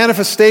have a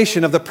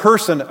manifestation of the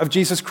person of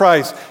Jesus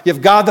Christ. You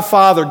have God the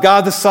Father,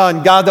 God the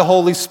Son, God the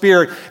Holy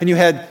Spirit, and you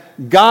had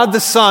God the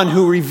Son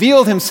who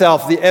revealed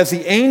himself as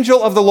the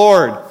angel of the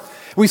Lord.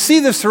 We see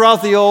this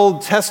throughout the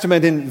Old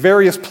Testament in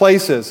various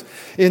places.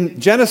 In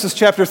Genesis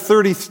chapter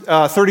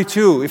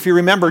 32, if you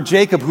remember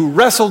Jacob, who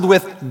wrestled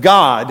with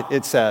God,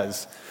 it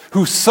says,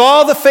 who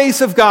saw the face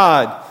of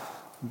God.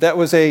 That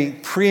was a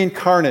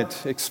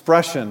pre-incarnate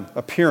expression,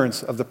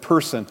 appearance of the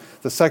person,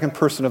 the second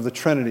person of the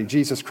Trinity,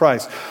 Jesus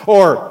Christ.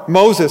 Or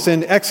Moses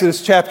in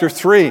Exodus chapter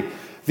 3,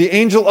 the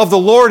angel of the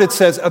Lord, it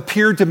says,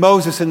 appeared to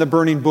Moses in the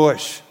burning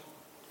bush.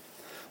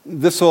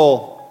 This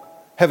will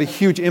have a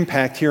huge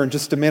impact here in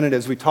just a minute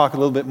as we talk a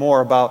little bit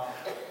more about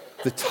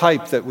the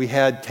type that we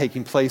had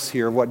taking place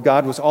here, what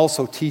God was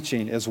also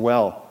teaching as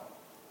well.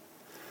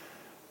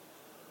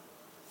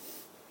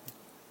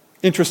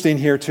 Interesting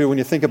here too, when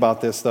you think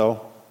about this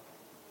though,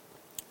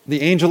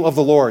 the angel of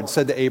the Lord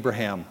said to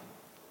Abraham,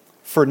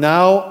 "For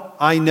now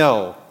I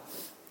know."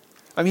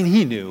 I mean,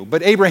 he knew,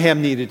 but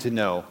Abraham needed to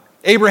know.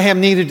 Abraham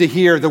needed to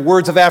hear the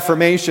words of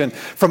affirmation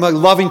from a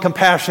loving,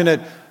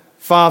 compassionate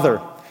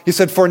father. He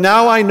said, "For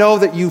now I know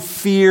that you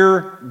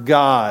fear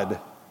God."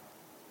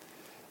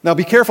 Now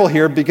be careful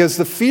here, because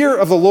the fear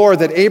of the Lord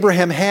that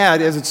Abraham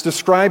had, as it's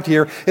described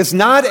here, is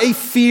not a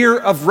fear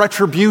of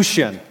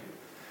retribution.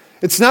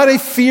 It's not a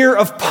fear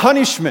of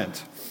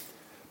punishment,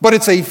 but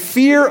it's a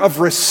fear of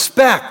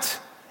respect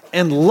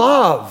and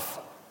love.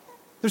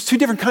 There's two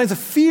different kinds of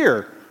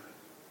fear.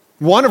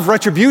 One of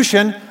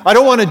retribution. I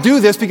don't want to do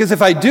this because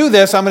if I do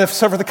this, I'm going to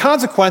suffer the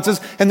consequences,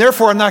 and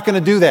therefore I'm not going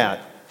to do that.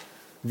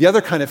 The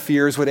other kind of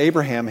fear is what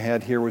Abraham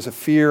had here, was a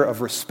fear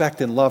of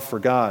respect and love for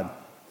God.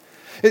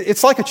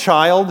 It's like a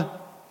child,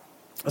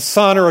 a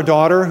son or a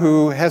daughter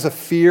who has a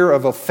fear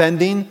of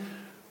offending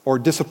or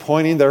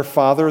disappointing their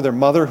father, their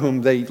mother,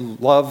 whom they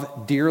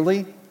love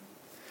dearly.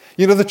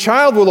 You know, the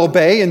child will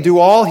obey and do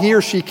all he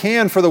or she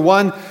can for the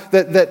one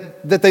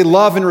that they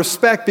love and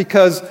respect,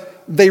 because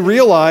they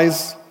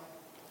realize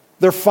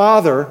their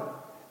father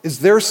is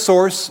their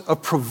source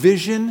of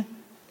provision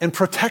and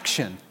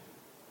protection.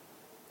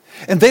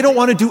 And they don't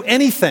want to do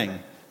anything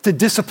to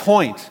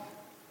disappoint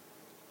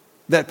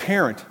that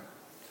parent.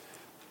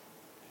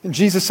 And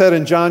Jesus said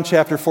in John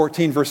chapter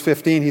 14, verse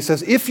 15, he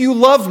says, "If you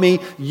love me,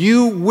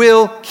 you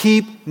will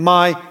keep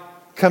my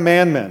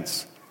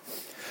commandments."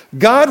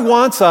 God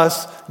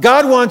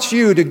wants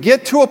you to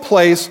get to a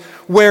place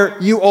where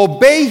you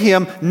obey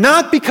him,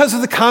 not because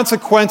of the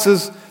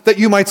consequences that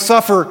you might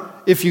suffer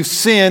if you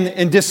sin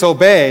and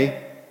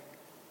disobey,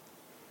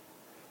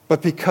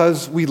 but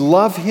because we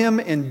love him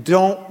and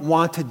don't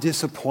want to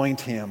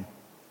disappoint him,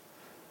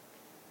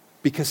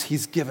 because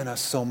he's given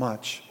us so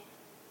much,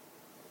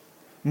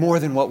 more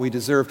than what we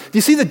deserve. Do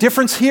you see the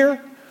difference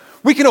here?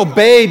 We can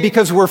obey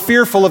because we're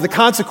fearful of the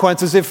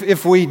consequences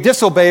if we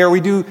disobey or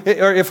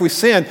if we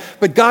sin,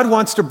 but God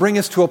wants to bring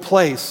us to a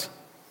place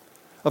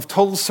of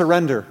total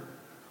surrender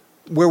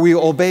where we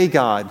obey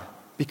God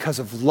because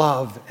of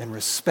love and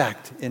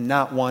respect and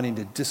not wanting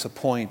to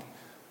disappoint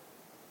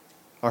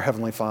our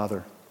Heavenly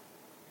Father.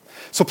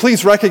 So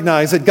please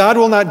recognize that God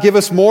will not give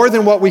us more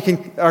than what we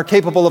are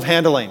capable of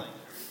handling.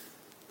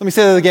 Let me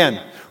say that again.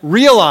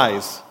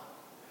 Realize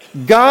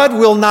God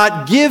will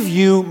not give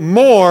you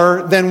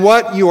more than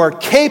what you are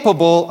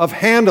capable of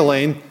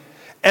handling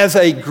as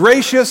a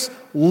gracious,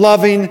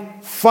 loving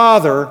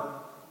Father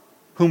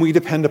whom we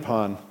depend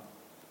upon,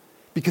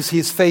 because he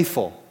is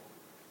faithful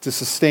to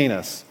sustain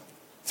us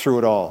through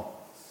it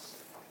all.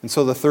 And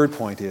so the third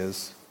point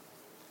is,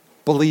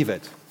 believe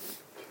it.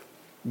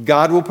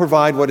 God will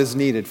provide what is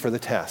needed for the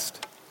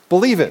test.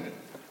 Believe it.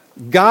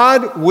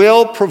 God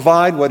will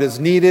provide what is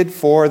needed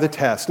for the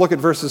test. Look at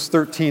verses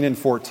 13 and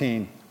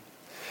 14.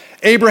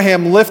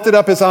 Abraham lifted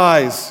up his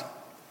eyes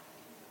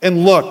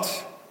and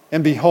looked,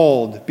 and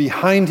behold,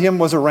 behind him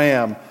was a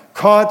ram,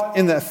 caught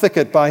in the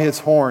thicket by his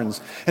horns.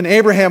 And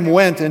Abraham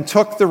went and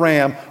took the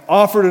ram,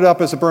 offered it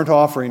up as a burnt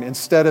offering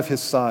instead of his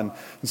son.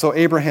 And so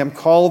Abraham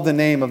called the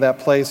name of that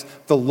place,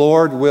 "The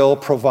Lord will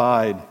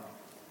provide."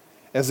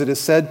 As it is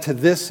said to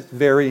this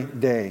very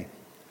day,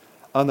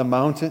 "On the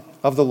mountain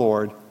of the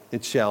Lord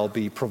it shall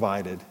be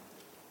provided."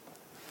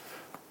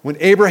 When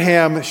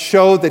Abraham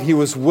showed that he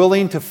was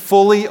willing to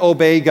fully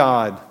obey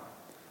God,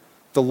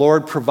 the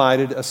Lord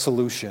provided a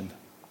solution.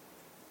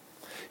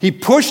 He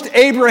pushed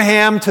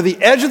Abraham to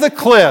the edge of the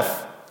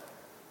cliff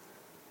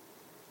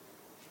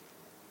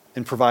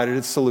and provided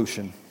its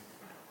solution.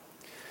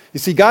 You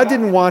see, God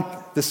didn't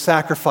want the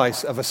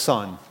sacrifice of a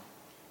son.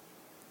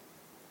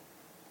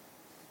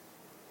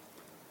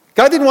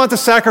 God didn't want the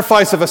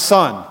sacrifice of a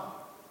son.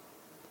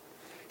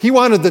 He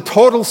wanted the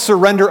total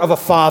surrender of a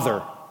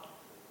father.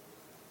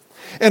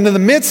 And in the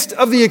midst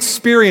of the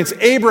experience,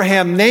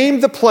 Abraham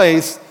named the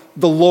place,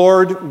 "The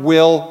Lord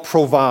will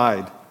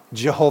provide,"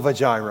 Jehovah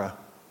Jireh.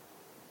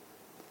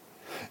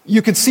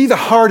 You can see the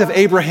heart of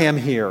Abraham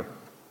here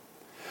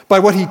by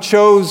what he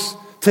chose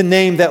to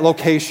name that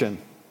location.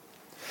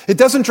 It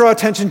doesn't draw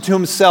attention to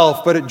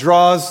himself, but it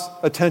draws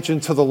attention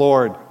to the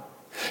Lord.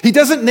 He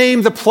doesn't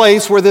name the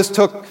place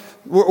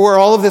where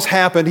all of this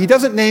happened. He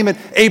doesn't name it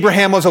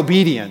Abraham was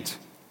obedient.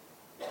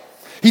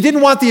 He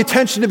didn't want the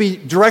attention to be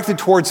directed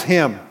towards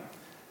him.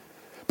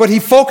 But he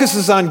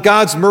focuses on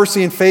God's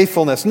mercy and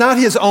faithfulness, not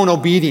his own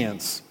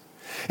obedience.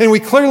 And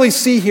we clearly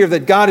see here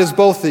that God is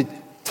both the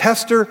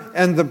tester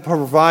and the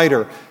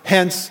provider.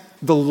 Hence,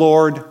 the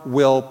Lord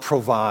will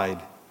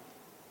provide.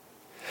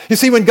 You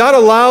see, when God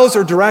allows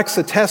or directs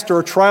a test or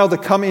a trial to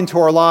come into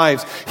our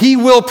lives, He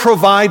will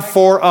provide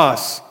for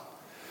us.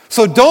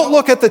 So don't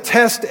look at the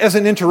test as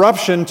an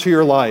interruption to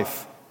your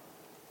life,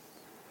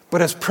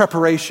 but as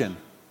preparation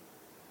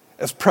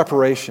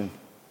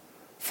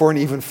for an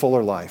even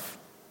fuller life.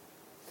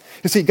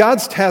 You see,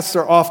 God's tests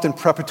are often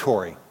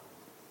preparatory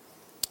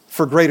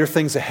for greater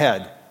things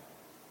ahead.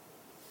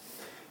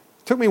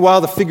 It took me a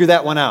while to figure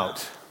that one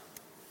out.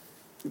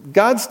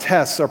 God's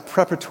tests are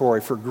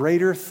preparatory for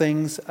greater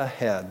things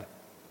ahead.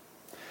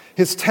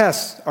 His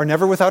tests are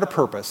never without a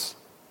purpose.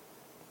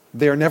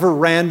 They are never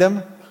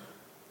random,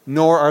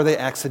 nor are they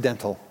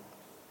accidental.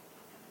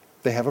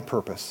 They have a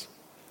purpose.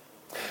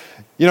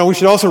 You know, we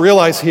should also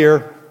realize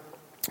here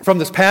from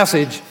this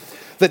passage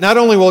that not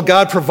only will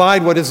God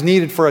provide what is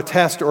needed for a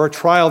test or a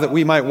trial that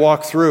we might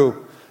walk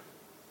through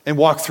and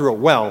walk through it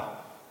well,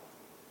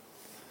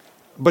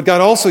 but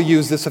God also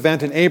used this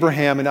event in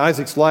Abraham and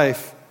Isaac's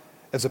life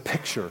as a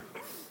picture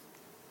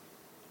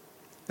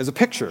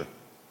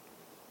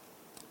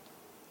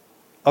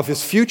of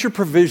His future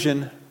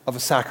provision of a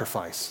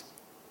sacrifice.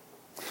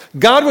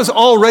 God was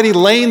already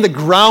laying the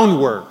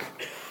groundwork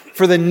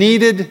for the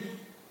needed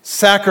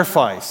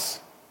sacrifice,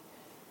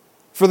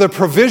 for the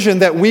provision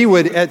that we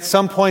would at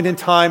some point in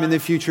time in the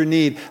future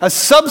need, a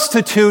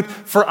substitute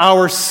for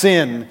our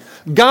sin.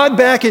 God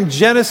back in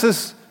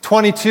Genesis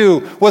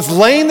 22 was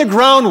laying the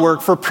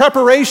groundwork for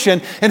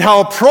preparation, and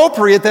how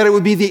appropriate that it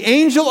would be the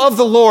angel of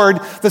the Lord,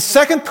 the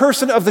second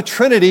person of the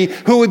Trinity,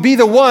 who would be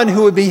the one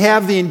who would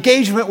have the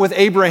engagement with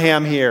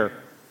Abraham here.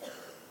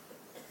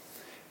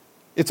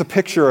 It's a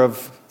picture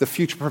of the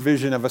future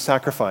provision of a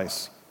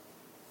sacrifice,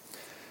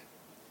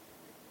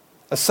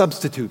 a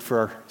substitute for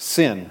our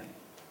sin.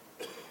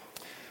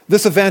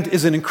 This event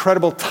is an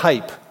incredible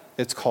type,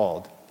 it's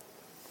called.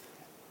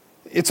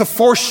 It's a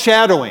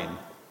foreshadowing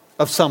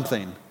of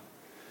something.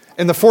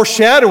 And the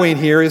foreshadowing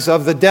here is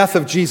of the death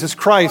of Jesus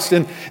Christ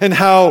and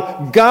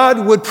how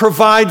God would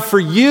provide for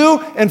you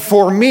and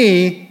for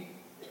me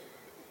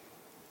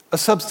a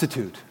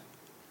substitute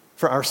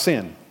for our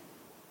sin.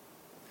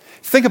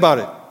 Think about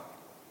it.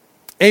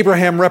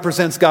 Abraham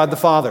represents God the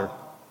Father,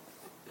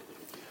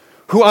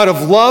 who out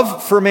of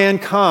love for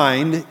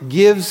mankind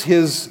gives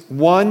his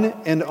one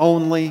and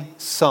only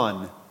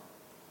Son,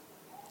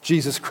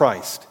 Jesus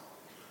Christ,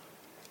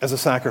 as a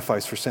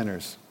sacrifice for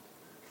sinners.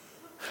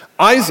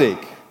 Isaac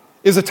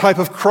is a type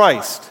of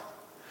Christ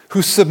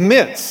who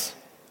submits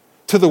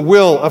to the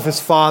will of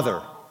his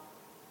father.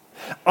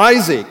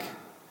 Isaac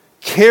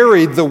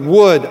carried the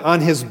wood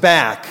on his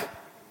back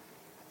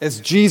as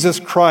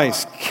Jesus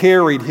Christ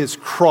carried his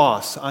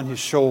cross on his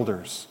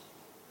shoulders.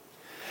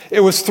 It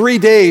was 3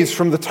 days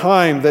from the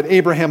time that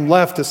Abraham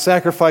left to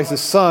sacrifice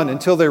his son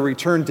until they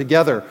returned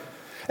together.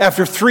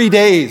 After 3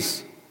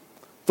 days,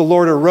 the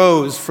Lord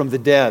arose from the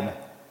dead.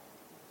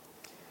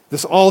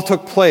 This all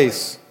took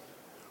place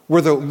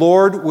where the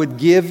Lord would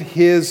give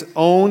his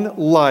own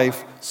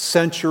life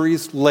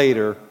centuries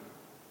later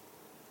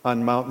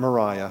on Mount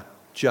Moriah,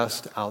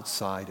 just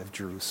outside of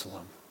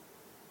Jerusalem.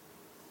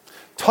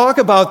 Talk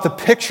about the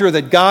picture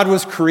that God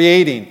was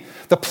creating,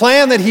 the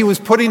plan that He was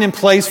putting in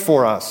place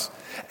for us.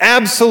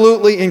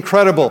 Absolutely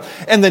incredible.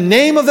 And the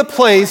name of the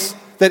place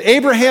that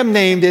Abraham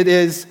named it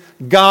is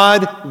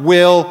God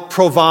will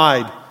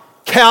provide.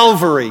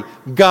 Calvary,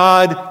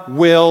 God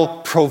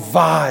will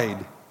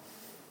provide.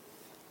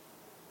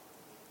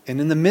 And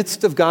in the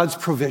midst of God's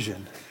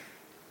provision,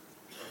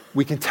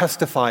 we can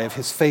testify of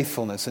His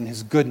faithfulness and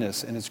His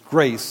goodness and His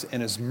grace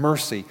and His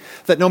mercy,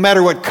 that no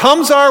matter what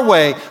comes our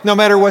way, no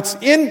matter what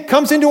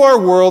comes into our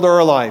world or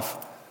our life,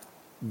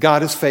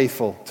 God is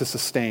faithful to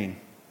sustain.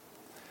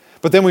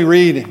 But then we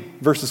read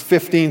verses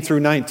 15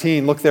 through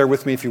 19. Look there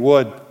with me if you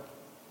would.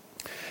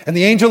 And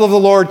the angel of the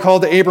Lord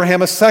called to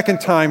Abraham a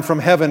second time from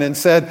heaven and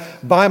said,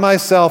 "By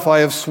myself I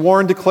have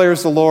sworn,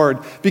 declares the Lord,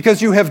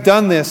 because you have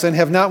done this and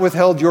have not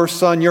withheld your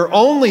son, your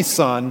only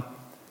son,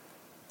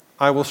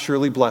 I will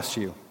surely bless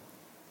you.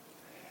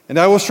 And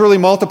I will surely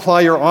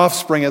multiply your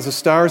offspring as the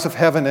stars of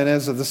heaven and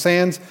as the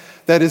sands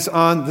that is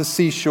on the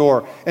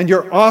seashore. And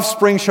your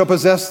offspring shall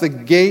possess the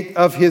gate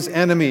of his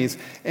enemies.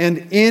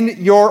 And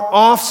in your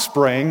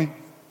offspring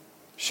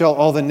shall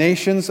all the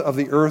nations of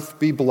the earth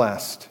be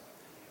blessed,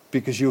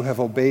 because you have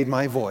obeyed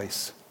my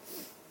voice.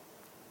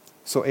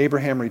 So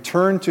Abraham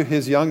returned to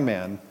his young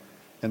men,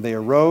 and they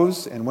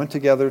arose and went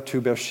together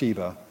to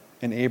Beersheba.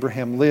 And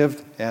Abraham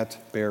lived at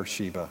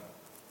Beersheba.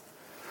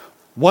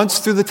 Once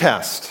through the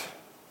test,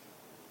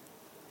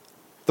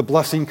 the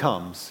blessing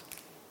comes.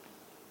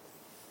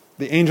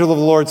 The angel of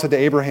the Lord said to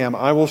Abraham,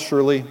 I will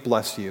surely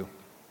bless you.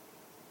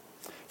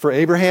 For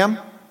Abraham,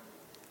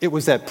 it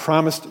was that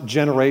promised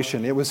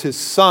generation. It was his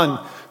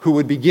son who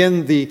would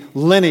begin the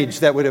lineage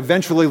that would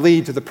eventually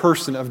lead to the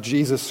person of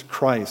Jesus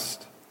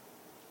Christ.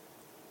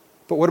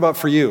 But what about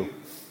for you?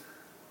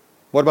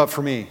 What about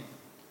for me?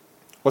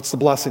 What's the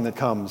blessing that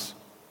comes?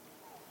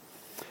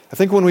 I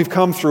think when we've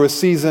come through a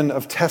season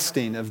of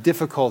testing, of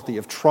difficulty,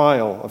 of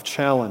trial, of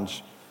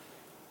challenge,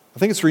 I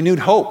think it's renewed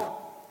hope,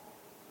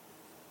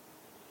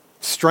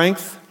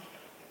 strength,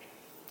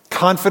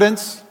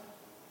 confidence,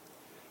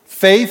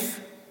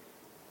 faith,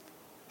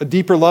 a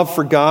deeper love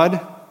for God,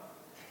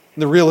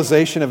 and the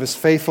realization of his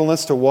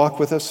faithfulness to walk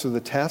with us through the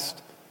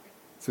test,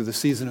 through the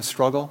season of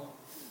struggle.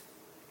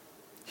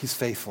 He's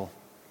faithful.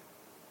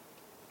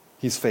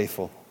 He's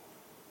faithful.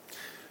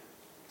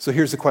 So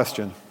here's the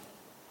question.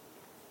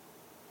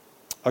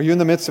 Are you in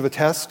the midst of a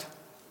test?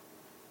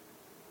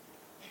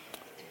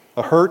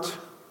 A hurt?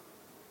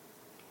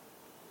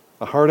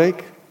 A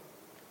heartache?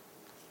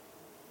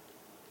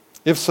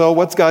 If so,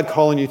 what's God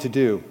calling you to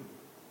do?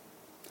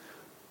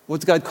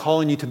 What's God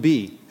calling you to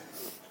be?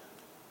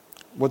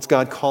 What's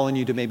God calling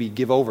you to maybe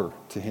give over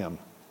to him?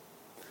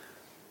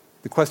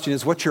 The question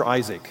is, what's your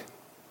Isaac?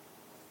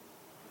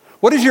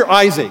 What is your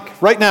Isaac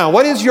right now?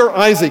 What is your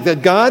Isaac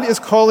that God is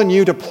calling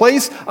you to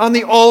place on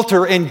the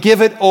altar and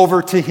give it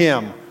over to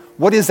him?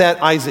 What is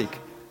that Isaac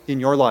in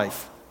your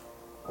life?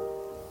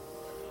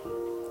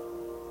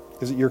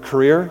 Is it your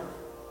career?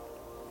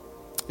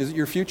 Is it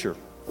your future?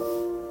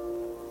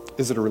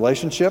 Is it a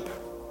relationship?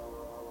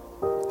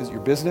 Is it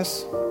your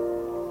business?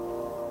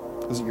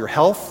 Is it your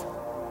health?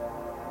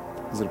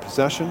 Is it a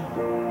possession?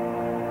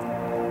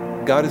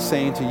 God is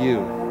saying to you,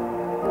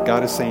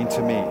 God is saying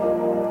to me,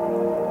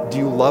 do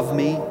you love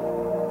me?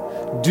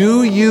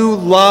 Do you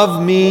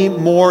love me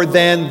more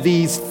than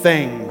these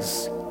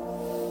things?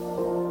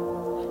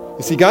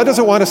 You see, God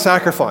doesn't want a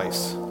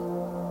sacrifice.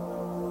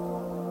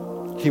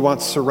 He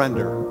wants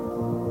surrender.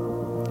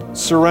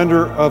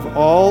 Surrender of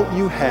all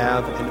you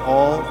have and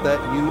all that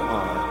you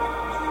are.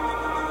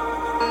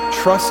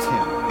 Trust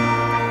him.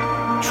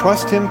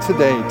 Trust him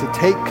today to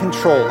take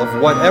control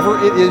of whatever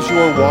it is you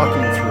are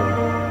walking through.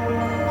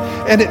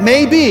 And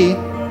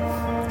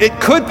it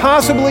could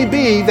possibly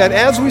be that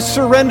as we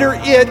surrender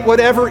it,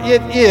 whatever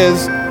it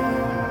is,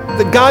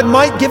 that God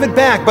might give it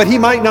back, but he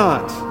might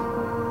not.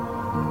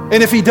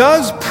 And if he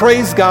does,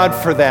 praise God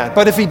for that.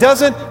 But if he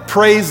doesn't,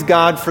 praise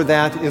God for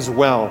that as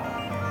well.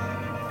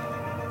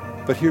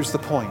 But here's the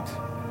point.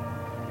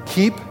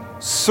 Keep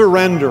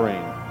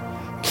surrendering.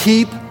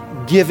 Keep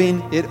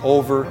giving it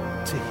over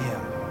to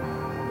him.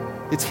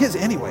 It's his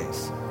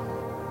anyways.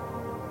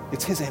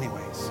 It's his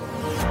anyways.